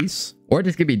the key piece? Or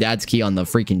just give me Dad's key on the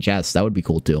freaking chest. That would be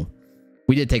cool too.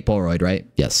 We did take Polaroid, right?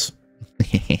 Yes.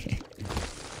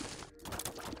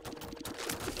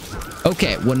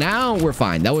 Okay, well now we're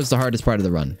fine. That was the hardest part of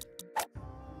the run.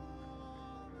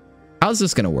 How's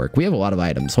this gonna work? We have a lot of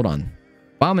items. Hold on.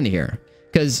 Bomb in here.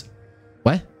 Because...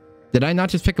 What? Did I not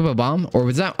just pick up a bomb? Or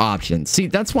was that options? See,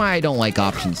 that's why I don't like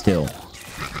options too.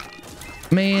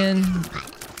 Man.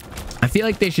 I feel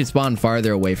like they should spawn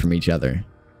farther away from each other.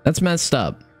 That's messed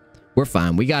up. We're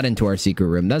fine. We got into our secret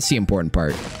room. That's the important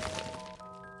part.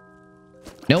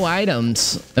 No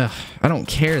items. Ugh, I don't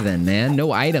care then, man.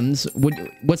 No items.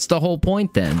 What's the whole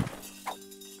point then?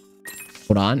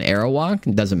 Hold on. Arrow walk?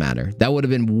 Doesn't matter. That would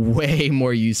have been way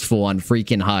more useful on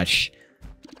freaking Hush.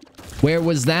 Where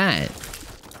was that?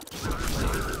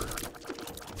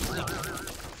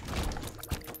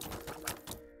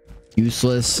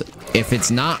 Useless. If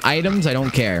it's not items, I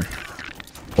don't care.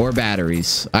 Or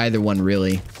batteries. Either one,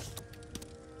 really.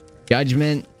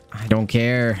 Judgment. I don't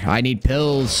care. I need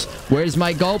pills. Where's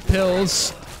my gulp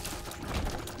pills?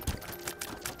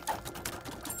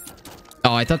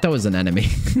 Oh, I thought that was an enemy.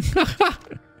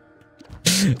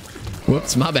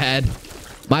 Whoops, my bad.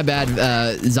 My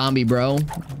bad, zombie bro.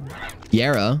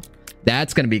 Yara.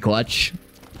 That's gonna be clutch.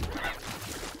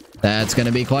 That's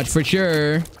gonna be clutch for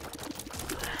sure.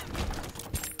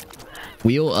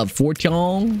 Wheel of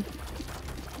Fortune.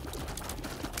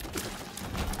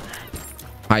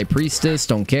 High Priestess,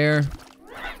 don't care.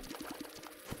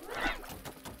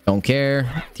 Don't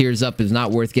care. Tears Up is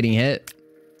not worth getting hit.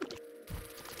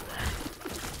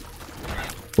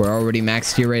 We're already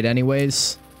max tier rate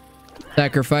anyways.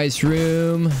 Sacrifice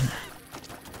room.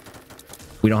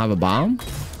 We don't have a bomb?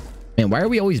 Man, why are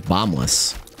we always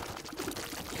bombless?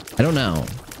 I don't know.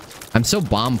 I'm so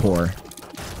bomb poor.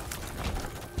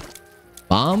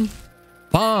 Bomb?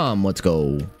 Bomb! Let's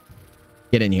go.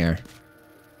 Get in here.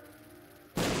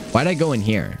 Why'd I go in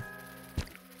here?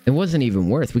 It wasn't even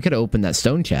worth. We could have opened that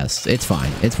stone chest. It's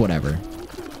fine. It's whatever.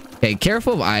 Okay,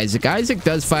 careful of Isaac. Isaac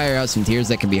does fire out some tears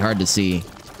that can be hard to see.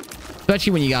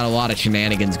 Especially when you got a lot of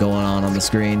shenanigans going on the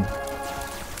screen.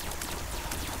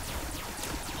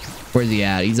 Where's he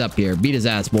at? He's up here. Beat his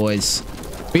ass, boys.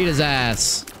 Beat his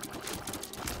ass.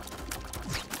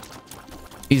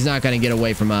 He's not gonna get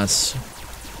away from us.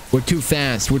 We're too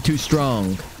fast. We're too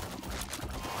strong.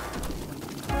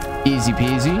 Easy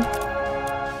peasy.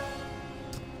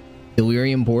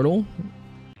 Delirium portal?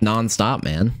 Non-stop,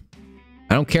 man.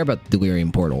 I don't care about the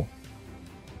Delirium portal.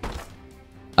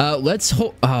 Let's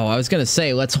hold... Oh, I was gonna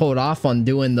say, let's hold off on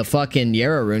doing the fucking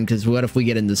Yarrow rune, because what if we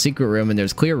get in the secret room and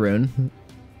there's clear rune?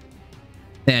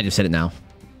 Yeah, just hit it now.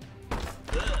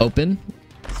 Open.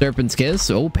 Serpent's Kiss.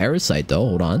 Oh, Parasite, though.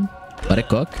 Hold on. Let it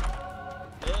cook.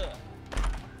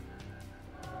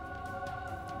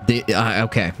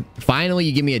 Okay. Finally,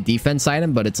 you give me a defense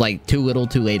item, but it's like too little,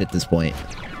 too late at this point.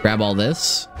 Grab all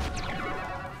this.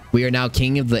 We are now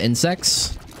king of the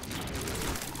insects.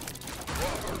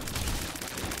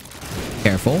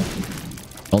 Careful.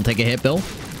 Don't take a hit, Bill.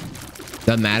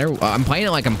 Doesn't matter. I'm playing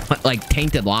it like I'm like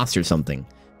Tainted Lost or something.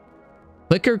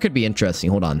 Clicker could be interesting.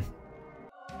 Hold on.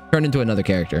 Turn into another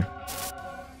character.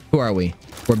 Who are we?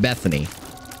 We're Bethany.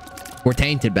 We're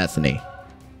Tainted Bethany.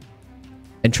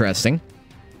 Interesting.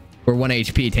 We're 1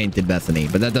 HP Tainted Bethany,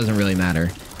 but that doesn't really matter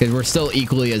because we're still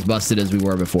equally as busted as we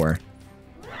were before.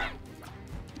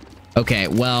 Okay,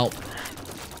 well,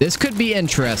 this could be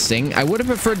interesting. I would have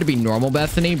preferred to be normal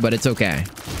Bethany, but it's okay.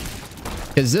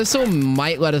 Because this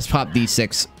might let us pop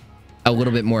D6 a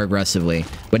little bit more aggressively.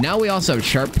 But now we also have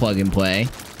Sharp Plug in play.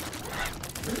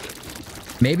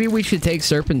 Maybe we should take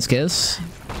Serpent's Kiss.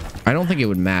 I don't think it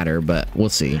would matter, but we'll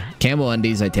see. Camel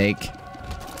Undies I take.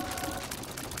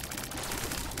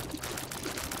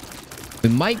 We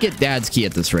might get Dad's Key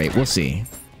at this rate. We'll see.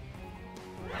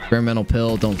 Experimental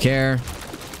Pill, don't care.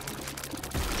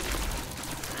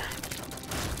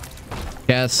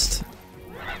 Chest.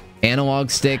 Analog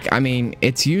Stick. I mean,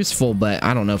 it's useful, but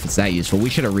I don't know if it's that useful. We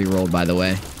should have re-rolled, by the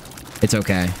way. It's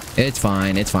okay. It's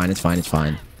fine. It's fine. It's fine. It's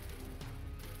fine.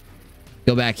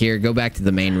 Go back here. Go back to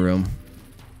the main room.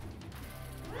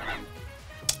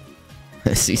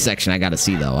 C-section I gotta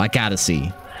see, though. I gotta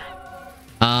see.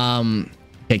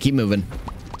 Okay, keep moving.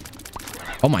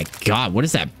 Oh my god, what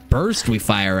is that burst we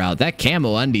fire out? That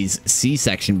Camo Undies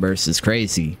C-section burst is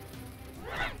crazy.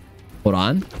 Hold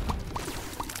on.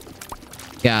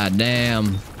 God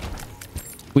damn.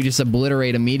 We just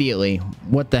obliterate immediately.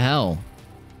 What the hell?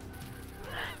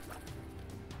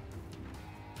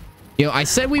 You know, I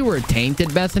said we were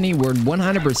Tainted Bethany. We're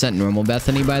 100% normal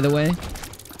Bethany, by the way.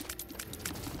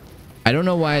 I don't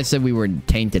know why I said we were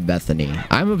Tainted Bethany.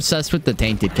 I'm obsessed with the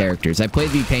Tainted characters. I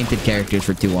played the Tainted characters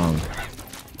for too long.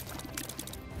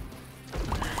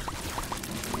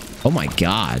 Oh my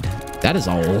god. That is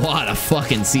a lot of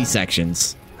fucking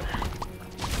C-sections.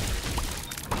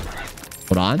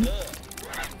 Hold on.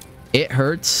 It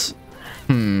hurts.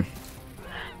 Go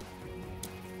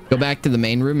back to the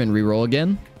main room and re-roll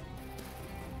again.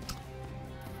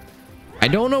 I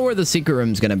don't know where the secret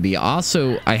room is going to be.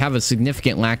 Also, I have a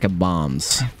significant lack of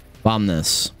bombs. Bomb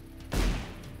this.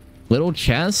 Little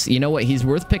chest. You know what? He's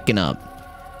worth picking up.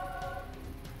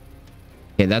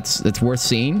 Okay, that's worth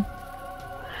seeing.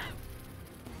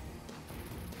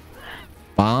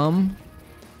 Bomb.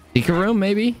 Secret room,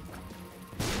 maybe?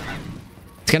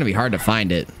 It's going to be hard to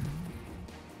find it.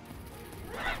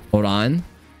 Hold on.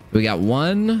 We got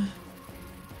one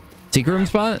secret room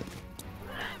spot.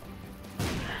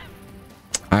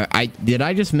 Did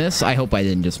I just miss? I hope I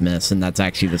didn't just miss, and that's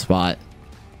actually the spot.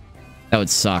 That would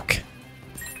suck.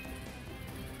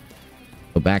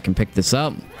 Go back and pick this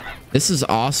up. This is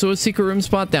also a secret room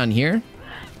spot down here.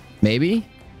 Maybe.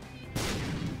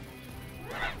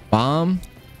 Bomb.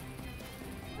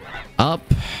 Up.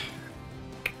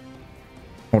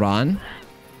 Hold on.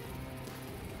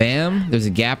 Bam. There's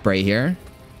a gap right here.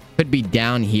 Could be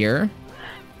down here.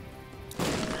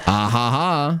 Ah ha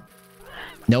ha.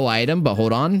 No item, but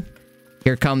hold on.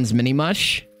 Here comes Mini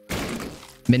Mush.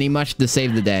 Mini Mush to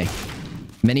save the day.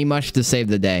 Mini Mush to save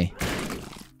the day.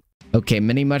 Okay,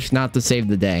 Mini Mush not to save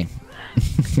the day.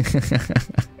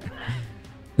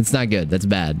 That's not good. That's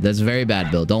bad. That's very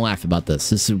bad, Bill. Don't laugh about this.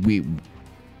 This is we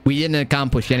didn't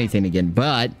accomplish anything again,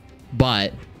 but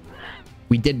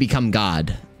we did become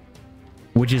God,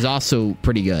 which is also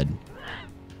pretty good.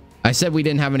 I said we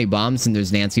didn't have any bombs, and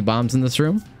there's Nancy bombs in this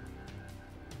room.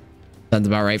 Sounds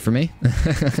about right for me.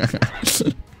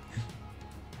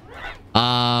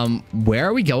 Where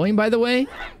are we going, by the way?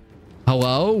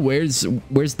 Hello? Where's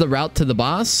the route to the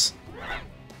boss?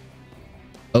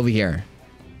 Over here.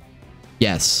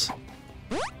 Yes.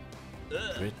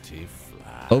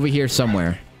 Over here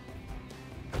somewhere.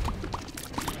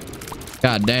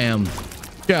 God damn.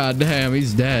 God damn,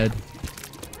 he's dead.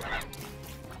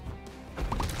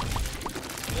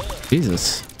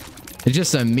 Jesus. It's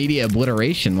just an immediate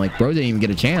obliteration. Like, bro didn't even get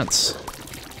a chance.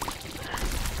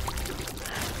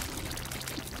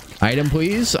 Item,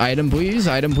 please. Item, please.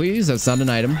 Item, please. That's not an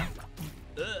item.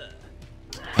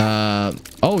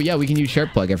 Oh, yeah, we can use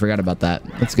sharp plug. I forgot about that.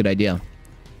 That's a good idea.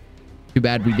 Too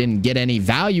bad we didn't get any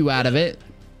value out of it.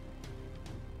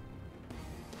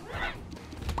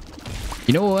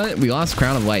 You know what? We lost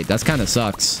Crown of Light. That kind of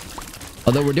sucks.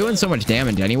 Although we're doing so much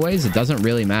damage anyways, it doesn't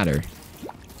really matter.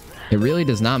 It really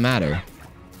does not matter.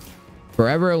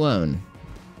 Forever alone.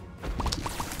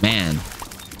 Man.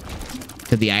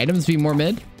 Could the items be more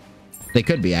mid? They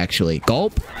could be, actually.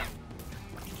 Gulp.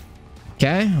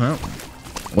 Okay,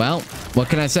 well, what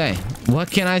can I say? What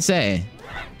can I say?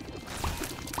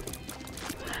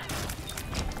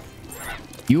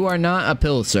 You are not a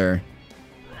pill, sir.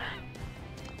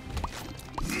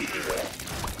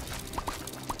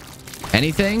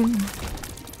 Anything?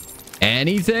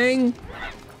 Anything?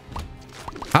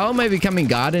 How am I becoming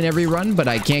God in every run, but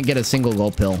I can't get a single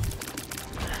gold pill?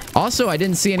 Also, I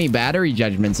didn't see any battery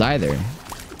judgments either.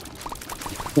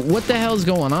 What the hell's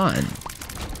going on?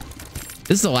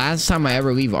 This is the last time I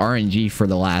ever leave RNG for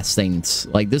the last things.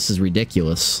 Like, this is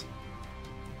ridiculous.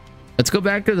 Let's go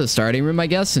back to the starting room, I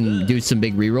guess, and do some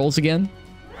big rerolls again.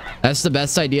 That's the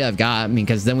best idea I've got. I mean,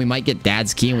 because then we might get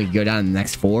Dad's key and we can go down to the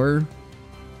next 4.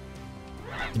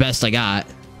 The best I got.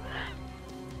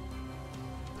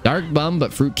 Dark bum,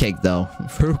 but fruitcake, though.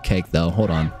 Fruitcake, though. Hold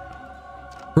on.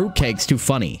 Fruitcake's too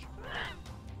funny.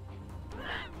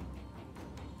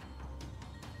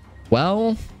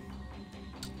 Well,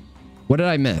 what did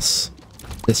I miss?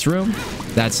 This room?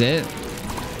 That's it?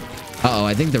 Uh-oh,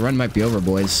 I think the run might be over,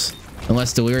 boys.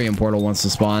 Unless Delirium Portal wants to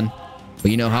spawn.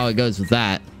 But you know how it goes with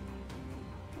that.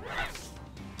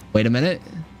 Wait a minute.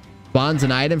 Spawns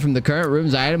an item from the current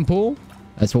room's item pool?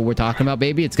 That's what we're talking about,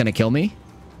 baby. It's gonna kill me.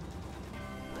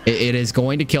 It is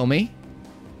going to kill me.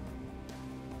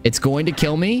 It's going to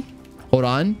kill me. Hold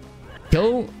on.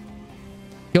 Kill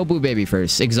Blue Baby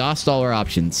first. Exhaust all our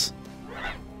options.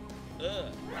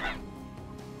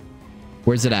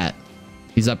 Where's it at?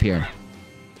 He's up here.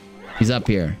 He's up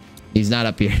here. He's not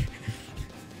up here.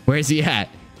 Where's he at?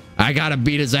 I gotta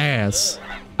beat his ass.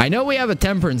 I know we have a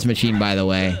temperance machine, by the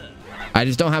way. I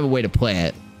just don't have a way to play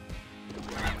it.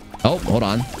 Oh, hold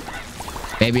on.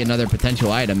 Maybe another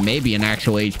potential item. Maybe an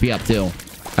actual HP up, too.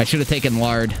 I should have taken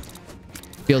lard.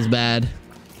 Feels bad.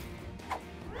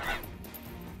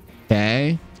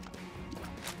 Okay.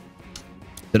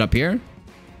 Is it up here?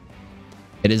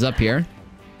 It is up here.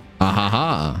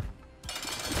 Ahaha.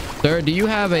 Sir, do you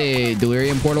have a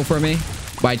delirium portal for me?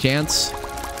 By chance?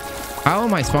 How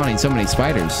am I spawning so many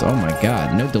spiders? Oh my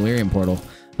god. No delirium portal.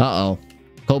 Uh-oh.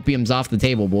 Copium's off the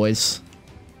table, boys.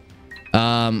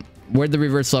 Where'd the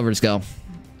reverse levers go?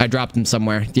 I dropped them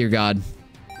somewhere. Dear God.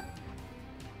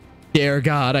 Dear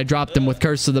God, I dropped him with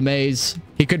Curse of the Maze.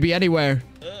 He could be anywhere.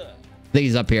 I think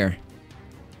he's up here.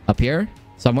 Up here?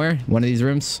 Somewhere? One of these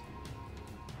rooms?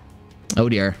 Oh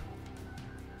dear.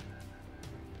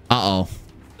 Uh-oh.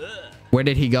 Where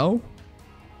did he go?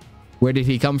 Where did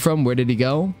he come from? Where did he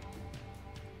go?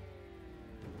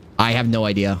 I have no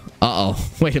idea. Uh-oh.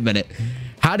 Wait a minute.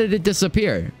 How did it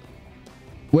disappear?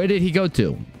 Where did he go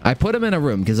to? I put him in a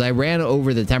room because I ran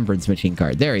over the temperance machine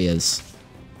card. There he is.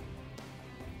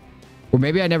 Or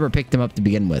maybe I never picked him up to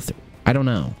begin with. I don't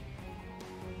know.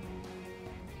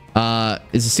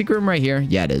 Is the secret room right here?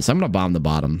 Yeah, it is. I'm gonna bomb the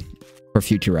bottom for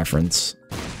future reference.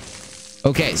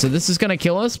 Okay, so this is gonna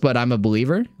kill us, but I'm a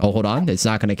believer. Oh, hold on. It's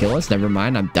not gonna kill us. Never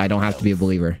mind. I don't have to be a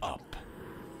believer.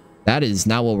 That is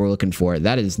not what we're looking for.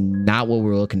 That is not what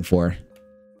we're looking for.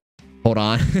 Hold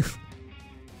on.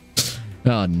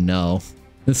 Oh, no.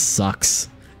 This sucks.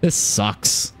 This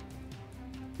sucks.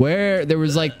 Where? There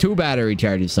was like 2 battery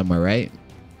charges somewhere, right?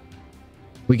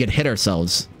 We could hit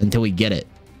ourselves until we get it.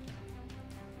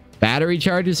 Battery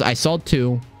charges? I saw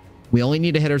 2. We only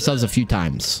need to hit ourselves a few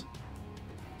times.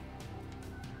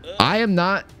 I am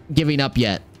not giving up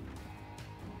yet.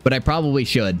 But I probably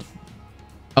should.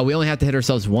 Oh, we only have to hit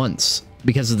ourselves once.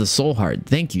 Because of the soul heart.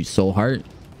 Thank you, soul heart.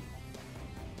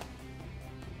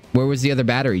 Where was the other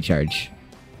battery charge?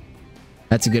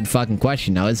 That's a good fucking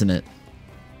question now, isn't it?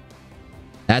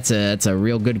 That's a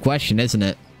real good question, isn't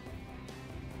it?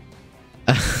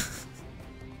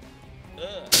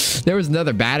 There was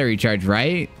another battery charge,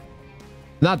 right?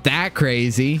 Not that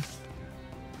crazy.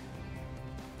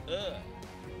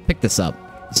 Pick this up.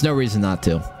 There's no reason not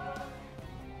to.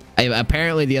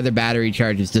 Apparently, the other battery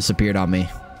charges disappeared on me.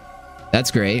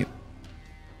 That's great.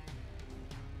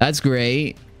 That's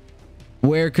great.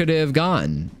 Where could it have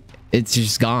gone? It's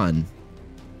just gone.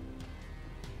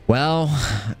 Well,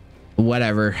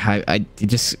 whatever. I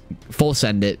just full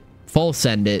send it. Full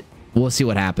send it. We'll see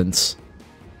what happens.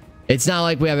 It's not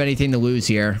like we have anything to lose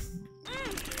here.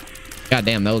 God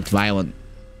damn, that looks violent.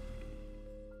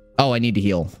 Oh, I need to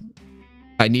heal.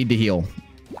 I need to heal.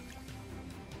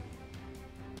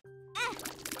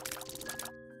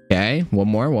 Okay, one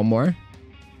more.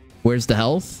 Where's the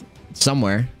health?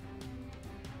 Somewhere.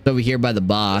 It's over here by the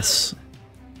boss.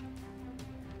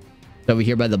 It's over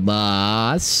here by the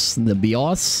boss. The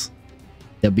bios.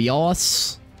 The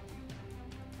bios.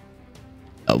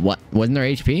 What? Wasn't there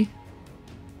HP?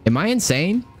 Am I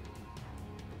insane?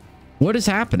 What is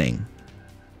happening?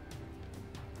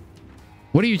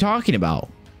 What are you talking about?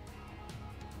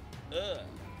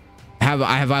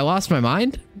 Have I lost my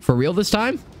mind? For real this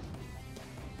time?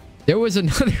 There was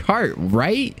another heart,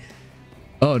 right?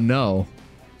 Oh no.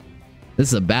 This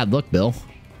is a bad look, Bill.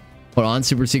 Hold on,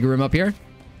 super secret room up here.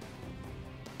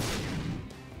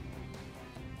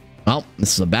 Well,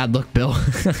 this is a bad look, Bill.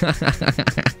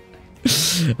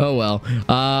 Oh well.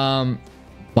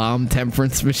 Bomb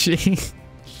temperance machine.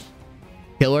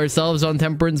 Kill ourselves on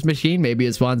temperance machine. Maybe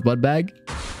it spawns blood bag.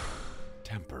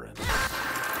 Temperance.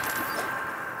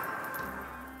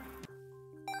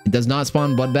 It does not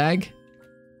spawn blood bag.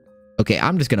 Okay,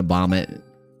 I'm just gonna bomb it.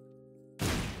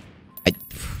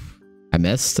 I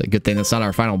missed. A good thing that's not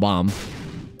our final bomb.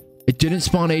 It didn't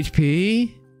spawn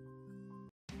HP.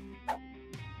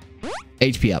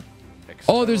 HP up.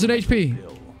 Oh, there's an HP.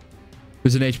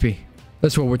 There's an HP.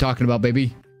 That's what we're talking about,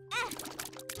 baby.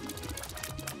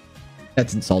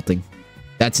 That's insulting.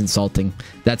 That's insulting.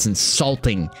 That's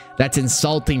insulting. That's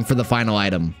insulting for the final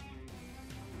item.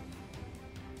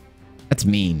 That's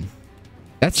mean.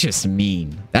 That's just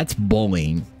mean. That's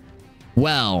bullying.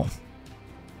 Well,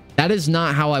 that is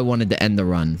not how I wanted to end the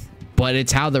run, but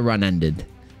it's how the run ended.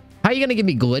 How are you gonna give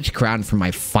me glitch crown for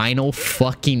my final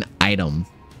fucking item?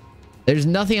 There's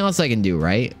nothing else I can do,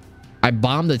 right? I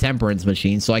bombed the temperance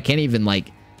machine, so I can't even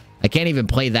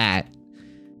play that.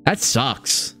 That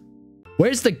sucks.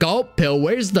 Where's the gulp pill?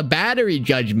 Where's the battery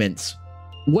judgments?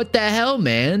 What the hell,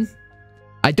 man?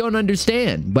 I don't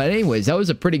understand. But anyways, that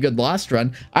was a pretty good lost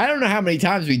run. I don't know how many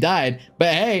times we died,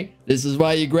 but hey, this is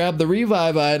why you grab the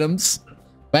revive items.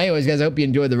 But anyways, guys, I hope you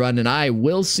enjoyed the run, and I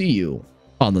will see you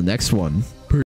on the next one.